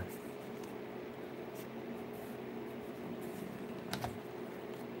over.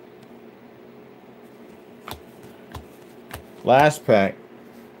 Last pack.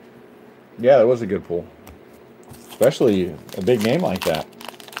 Yeah, that was a good pull. Especially a big name like that.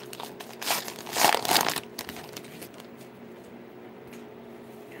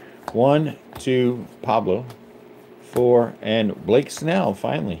 One, 2, Pablo. 4, and Blake Snell,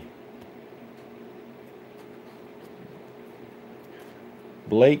 finally.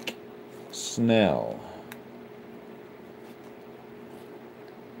 Blake Snell.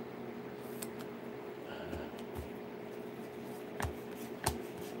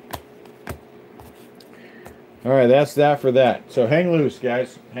 All right, that's that for that. So hang loose,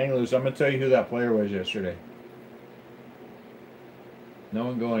 guys. Hang loose. I'm going to tell you who that player was yesterday. No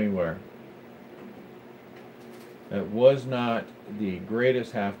one go anywhere. It was not the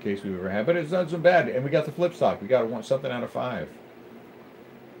greatest half case we've ever had, but it's not so bad. And we got the flip stock. We got something out of 5.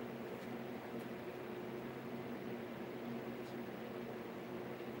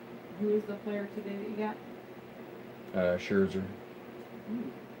 Who is the player today that you got? Scherzer.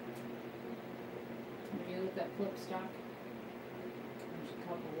 When you look at flip stock, there's a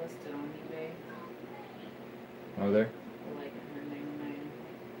couple listed on eBay. Are there? For like $199.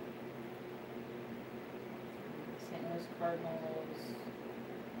 St. Louis Cardinals,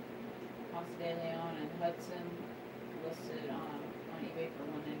 Ponce de Leon, and Hudson listed on eBay for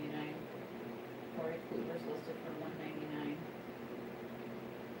 $199. Corey Kluber's listed for $199.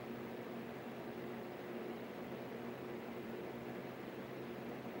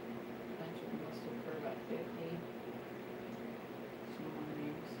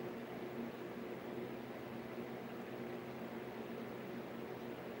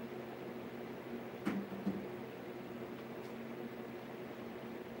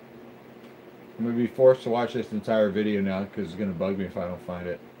 I'm going to be forced to watch this entire video now because it's going to bug me if I don't find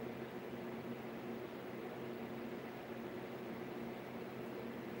it.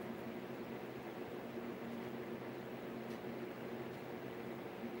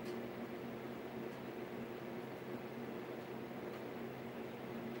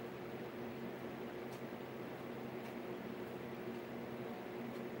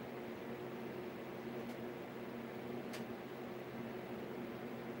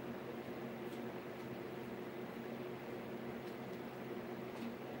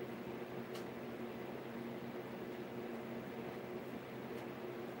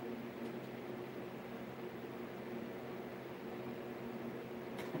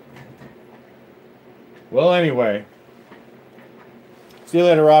 Well, anyway. See you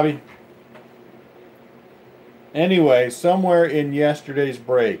later, Robbie. Anyway, somewhere in yesterday's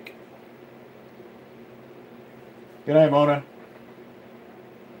break. Good night, Mona.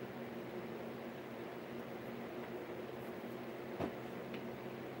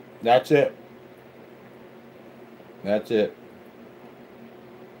 That's it. That's it.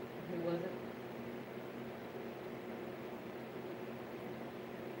 Who was it?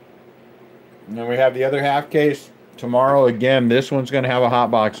 And then we have the other half case tomorrow. Again, this one's going to have a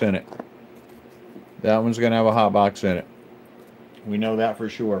hot box in it. That one's going to have a hot box in it. We know that for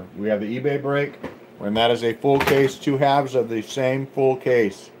sure. We have the eBay break, and that is a full case, 2 halves of the same full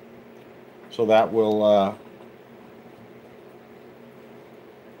case. So that will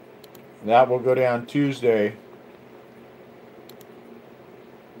go down Tuesday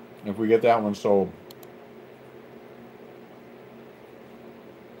if we get that one sold.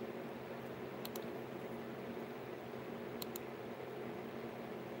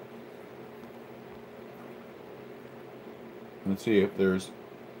 Let's see if there's...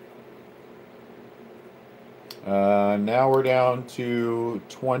 now we're down to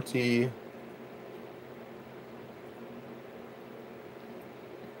 20...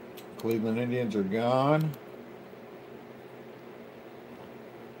 Cleveland Indians are gone.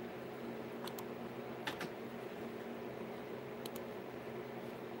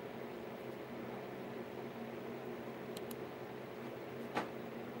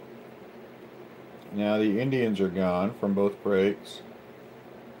 Now the Indians are gone from both breaks.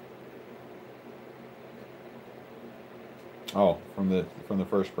 Oh, from the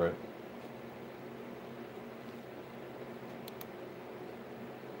first break.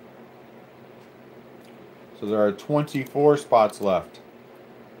 So there are 24 spots left.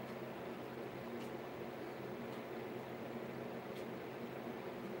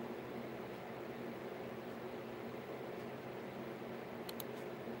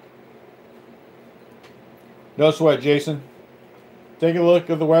 No sweat, Jason. Take a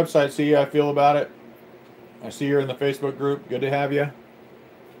look at the website, see how I feel about it. I see you're in the Facebook group. Good to have you. Like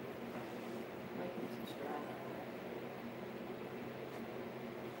and subscribe.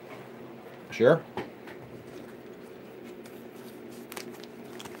 Sure.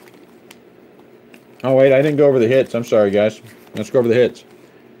 Oh, wait, I didn't go over the hits. I'm sorry, guys. Let's go over the hits.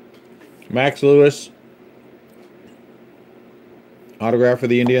 Max Lewis. Autograph for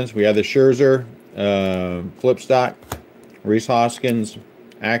the Indians. We have the Scherzer. Flip stock. Reese Hoskins.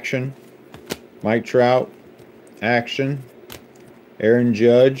 Action. Mike Trout. Action. Aaron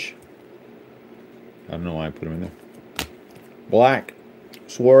Judge. I don't know why I put him in there. Black.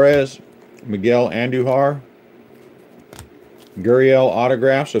 Suarez. Miguel Andujar. Gurriel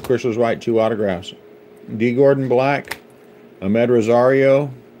autograph. So Chris was right. 2 autographs. D. Gordon Black. Ahmed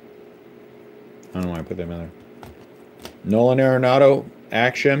Rosario. I don't know why I put them in there. Nolan Arenado.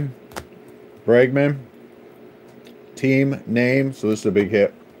 Action. Bregman. Team name. So this is a big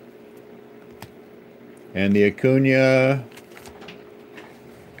hit. And the Acuna.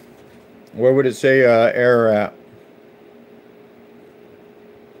 Where would it say error at?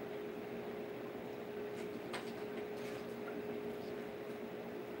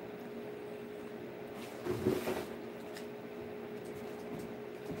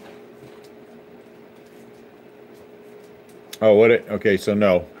 Oh, what it? Okay, so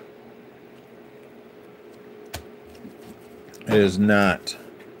no. It is not.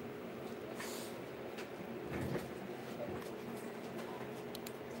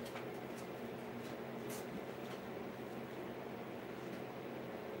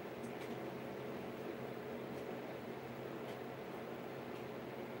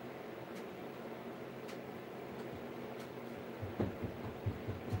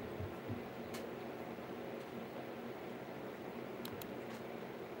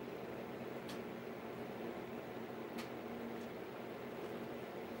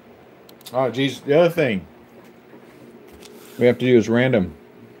 Oh, geez. The other thing we have to do is random.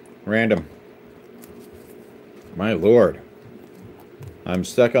 Random. My Lord. I'm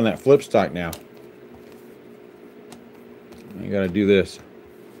stuck on that flip stock now. I gotta do this.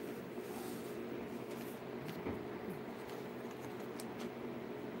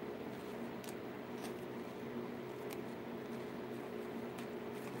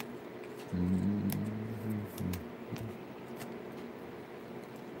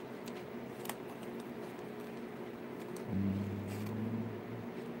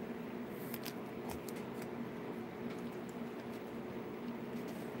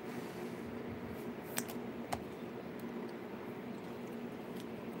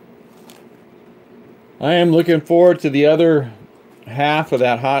 I am looking forward to the other half of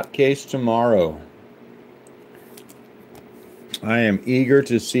that hot case tomorrow. I am eager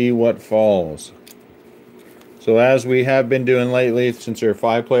to see what falls. So as we have been doing lately, since there are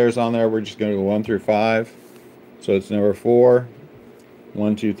 5 players on there, we're just going to go 1 through 5. So it's number 4.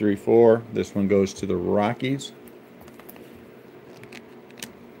 1, 2, 3, 4. This one goes to the Rockies.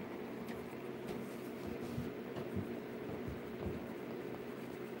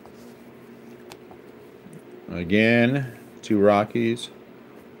 Again, 2 Rockies.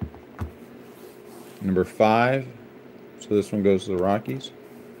 Number 5. So this one goes to the Rockies.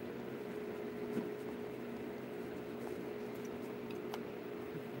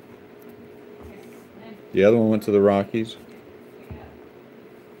 The other one went to the Rockies.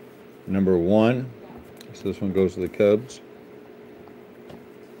 Number 1. So this one goes to the Cubs.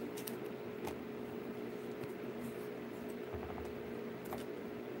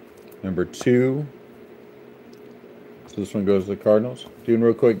 Number 2. So this one goes to the Cardinals. Doing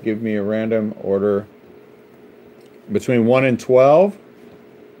real quick, give me a random order between 1 and 12.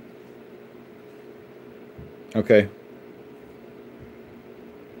 Okay.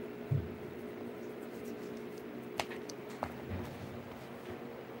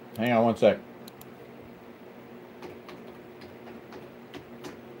 Hang on one sec.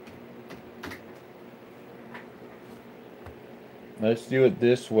 Let's do it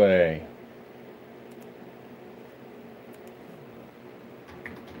this way.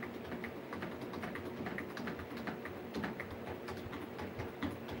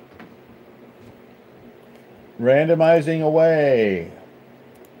 Randomizing away.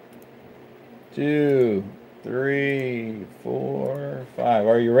 2, 3, 4, 5.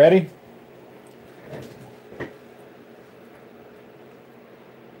 Are you ready?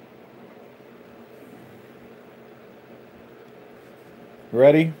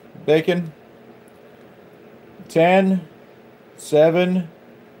 Ready, Bacon? 10, 7,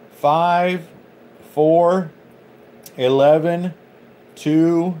 5, 4, 11,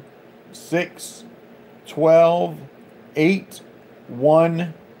 2, 6, 12, 8,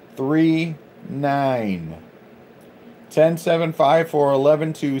 1, 3, 9. 10, 7, 5, 4,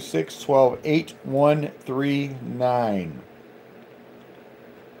 11, 2, 6, 12, 8, 1, 3, 9.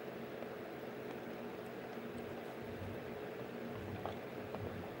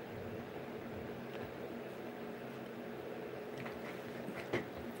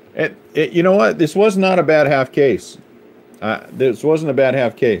 You know what? This was not a bad half case. This wasn't a bad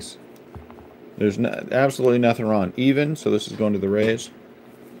half case. There's absolutely nothing wrong. Even, so this is going to the Rays.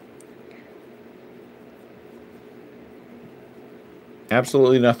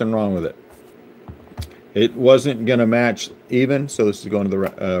 Absolutely nothing wrong with it. It wasn't going to match even, so this is going to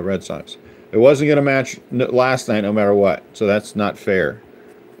the Red Sox. It wasn't going to match last night no matter what, so that's not fair.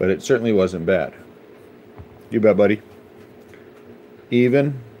 But it certainly wasn't bad. You bet, buddy.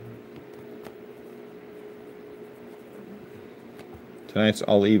 Even. Tonight's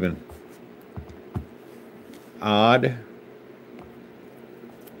all even. Odd.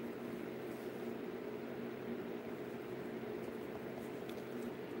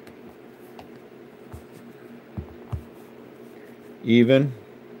 Even.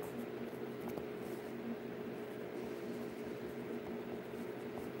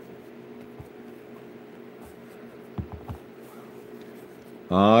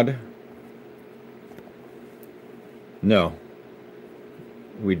 Odd. No.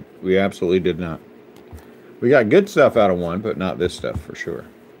 We absolutely did not. We got good stuff out of one, but not this stuff for sure.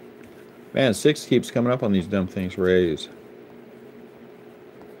 Man, 6 keeps coming up on these dumb things. Rays.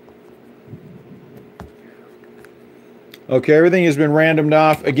 Okay, everything has been randomed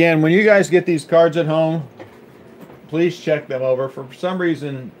off. Again, when you guys get these cards at home, please check them over. For some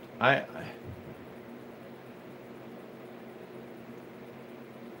reason, I'm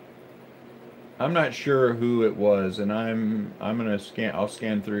not sure who it was, and I'm gonna scan. I'll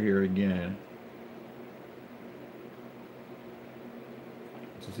scan through here again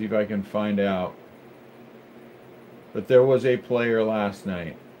to see if I can find out. But there was a player last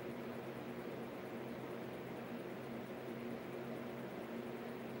night.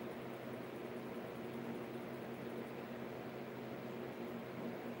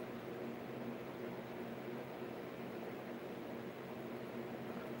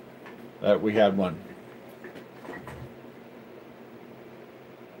 that we had one.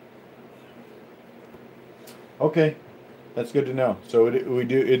 Okay, that's good to know. So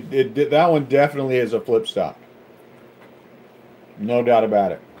that one definitely is a flip stop. No doubt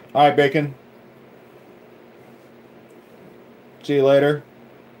about it. All right, Bacon. See you later.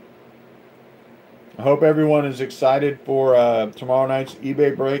 I hope everyone is excited for tomorrow night's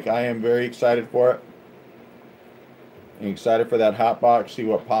eBay break. I am very excited for it. I'm excited for that hot box, see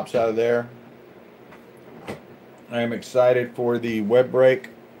what pops out of there. I am excited for the web break.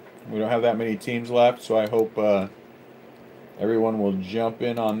 We don't have that many teams left, so I hope everyone will jump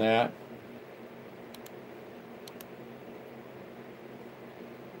in on that.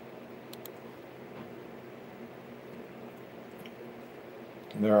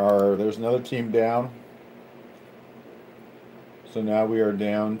 There's another team down. So now we are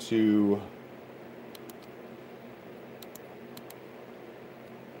down to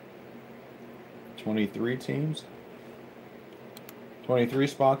 23 teams. 23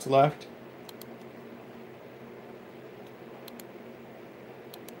 spots left.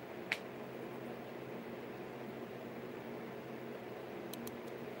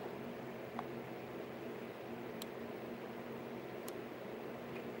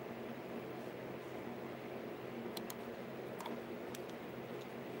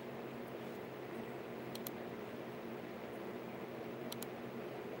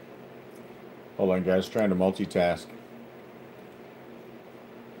 Hold on, guys. Trying to multitask.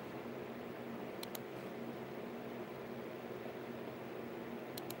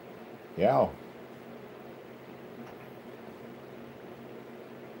 Yeah. All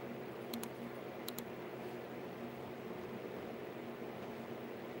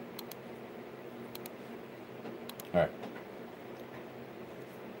right.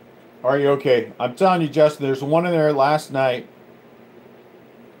 Are you okay? I'm telling you, Justin, there's one in there last night.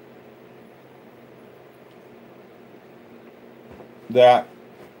 That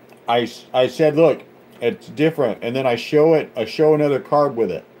I said, look, it's different, and then I show another card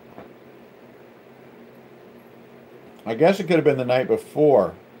with it. I guess it could have been the night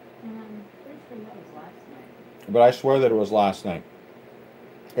before. Pretty sure that was last night. But I swear that it was last night.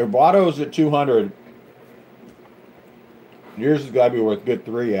 If Otto's at 200, yours has got to be worth good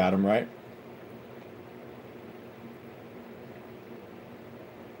 3, Adam, right?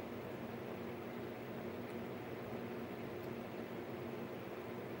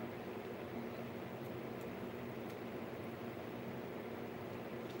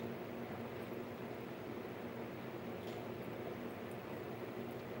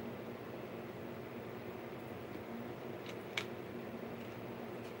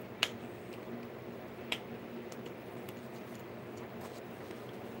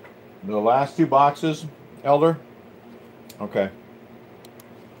 The last 2 boxes, Elder? Okay.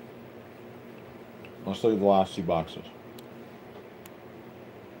 Let's leave the last 2 boxes.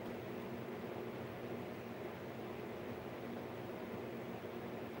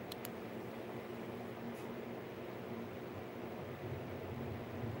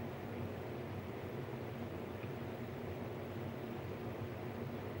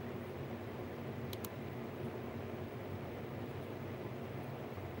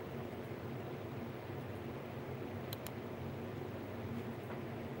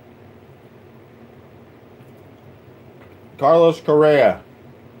 Carlos Correa.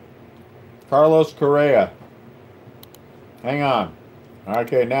 Carlos Correa. Hang on.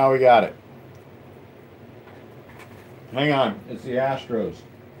 Okay, now we got it. Hang on. It's the Astros.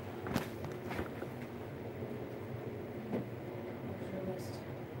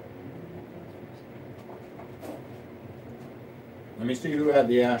 Let me see who had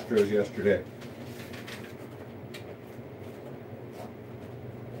the Astros yesterday.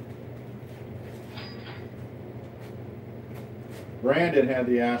 Brandon had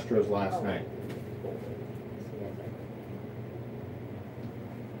the Astros last night.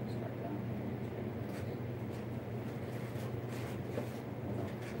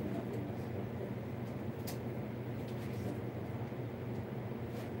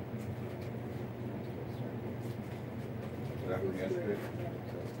 Was that from yesterday?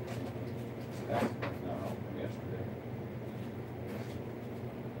 No, from yesterday.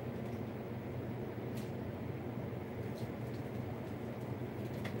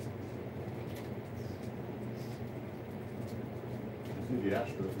 The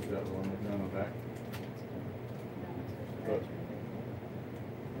Astros, is that the one that's on the back?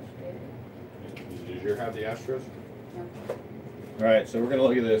 Does yours have the Astros? No. All right, so we're going to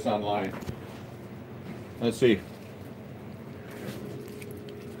look at this online. Let's see.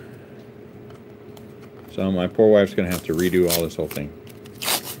 So my poor wife's going to have to redo all this whole thing.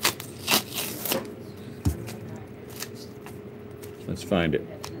 Let's find it.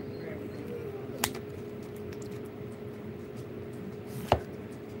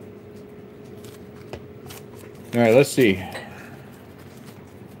 All right, let's see.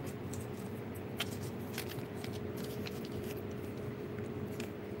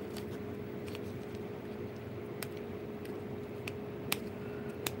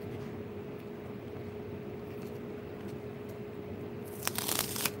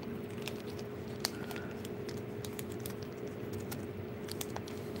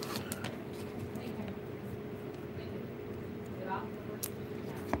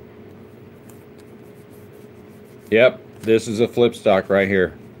 Yep, this is a flip stock right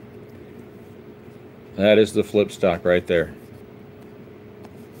here. That is the flip stock right there.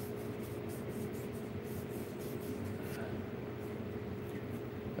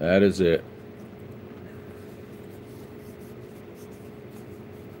 That is it.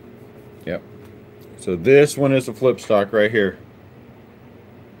 Yep. So this one is a flip stock right here.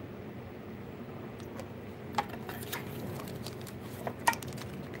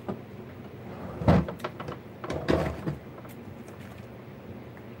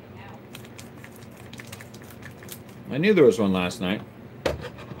 I knew there was one last night.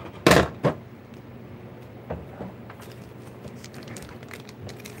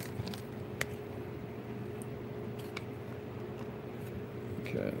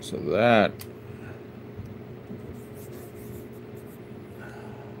 Okay, so that.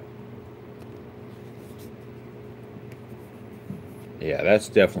 Yeah, that's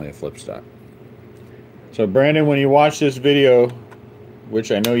definitely a flip stock. So Brandon, when you watch this video,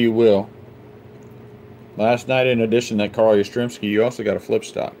 which I know you will, last night in addition to that Carl Yastrzemski, you also got a flip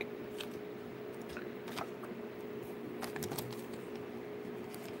stock.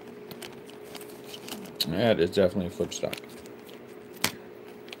 That is definitely a flip stock.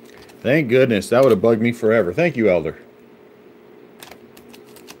 Thank goodness. That would have bugged me forever. Thank you, Elder.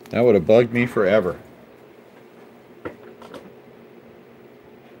 That would have bugged me forever.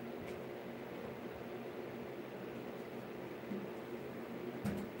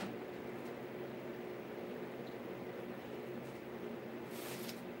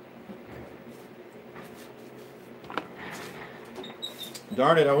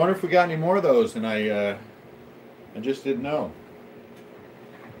 Darn it, I wonder if we got any more of those, and I just didn't know.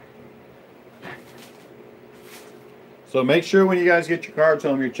 So make sure when you guys get your cards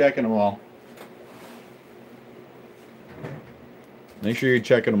home, you're checking them all. Make sure you're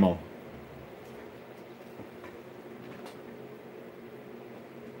checking them all.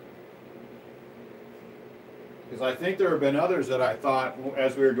 Because I think there have been others that I thought,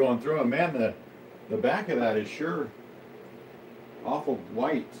 as we were going through them, man, the back of that is sure awful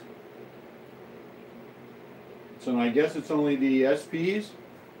white. So I guess it's only the SPs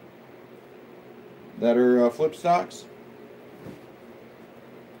that are flip stocks,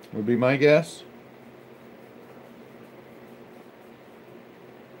 would be my guess.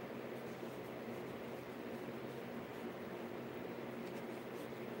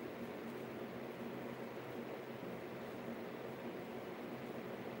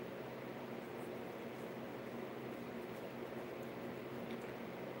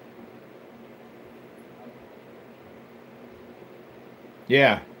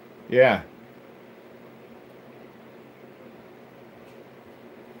 Yeah, yeah.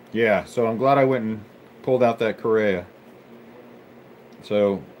 Yeah, so I'm glad I went and pulled out that Correa.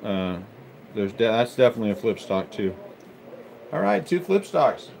 So that's definitely a flip stock too. All right, 2 flip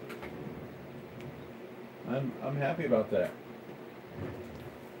stocks. I'm happy about that.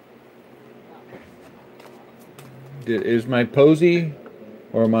 Is my Posey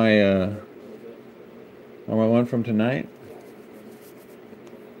or my one from tonight?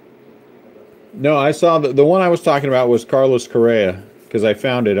 No, I saw the one I was talking about was Carlos Correa, because I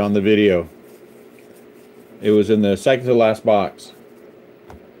found it on the video. It was in the second to last box.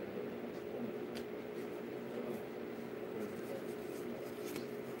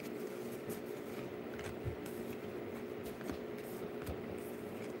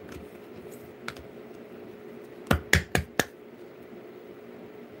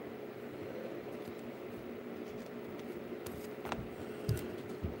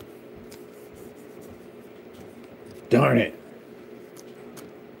 Darn it.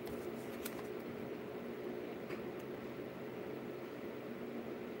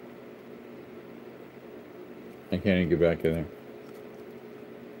 I can't even get back in there.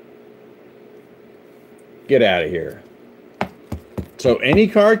 Get out of here. So any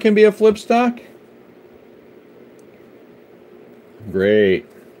card can be a flip stock? Great.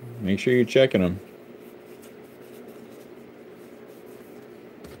 Make sure you're checking them.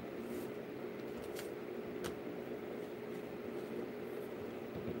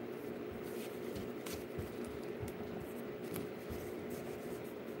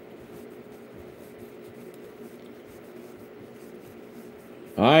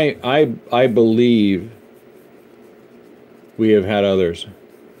 I believe we have had others.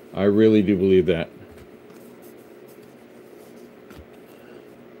 I really do believe that.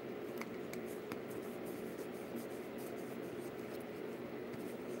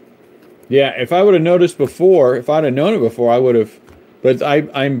 Yeah, if I would have noticed before, if I'd have known it before, I would have. But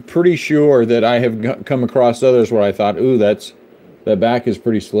I'm pretty sure that I have come across others where I thought, ooh, that back is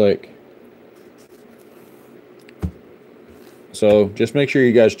pretty slick. So just make sure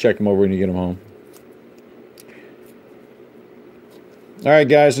you guys check them over when you get them home. All right,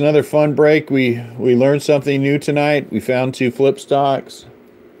 guys, another fun break. We learned something new tonight. We found 2 flip stocks.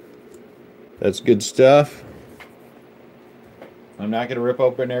 That's good stuff. I'm not going to rip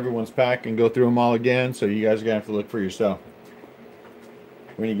open everyone's pack and go through them all again, so you guys are going to have to look for yourself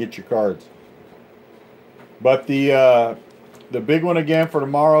when you get your cards. But the big one again for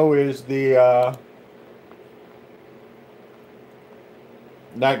tomorrow is the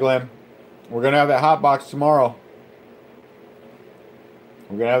Night Glim. We're going to have that hot box tomorrow.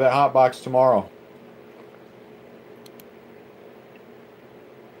 We're going to have that hot box tomorrow.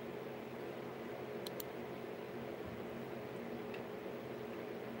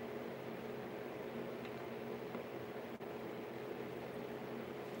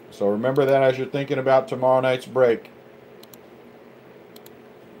 So remember that as you're thinking about tomorrow night's break.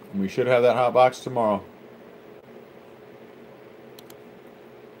 We should have that hot box tomorrow.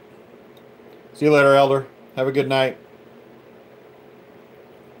 See you later, Elder. Have a good night.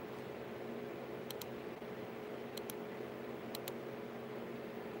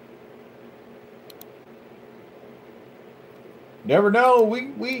 Never know.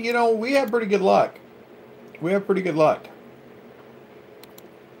 We have pretty good luck. We have pretty good luck.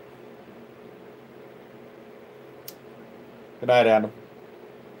 Good night, Adam.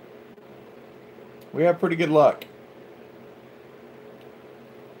 We have pretty good luck.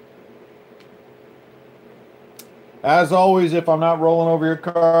 As always, if I'm not rolling over your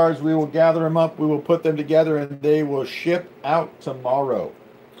cards, we will gather them up, we will put them together, and they will ship out tomorrow.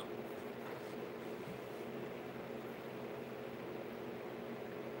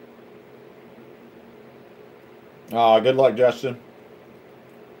 Oh, good luck, Justin.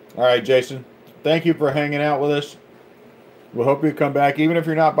 All right, Jason. Thank you for hanging out with us. We hope you come back. Even if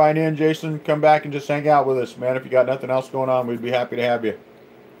you're not buying in, Jason, come back and just hang out with us, man. If you got nothing else going on, we'd be happy to have you.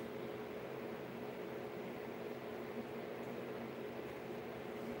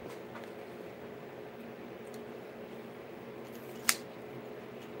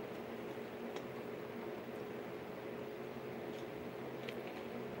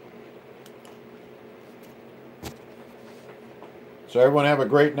 So everyone have a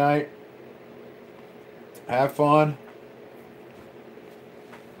great night. Have fun.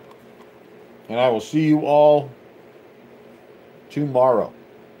 And I will see you all tomorrow.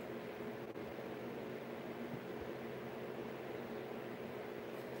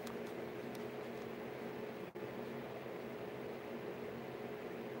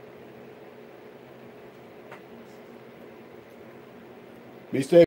 Be safe.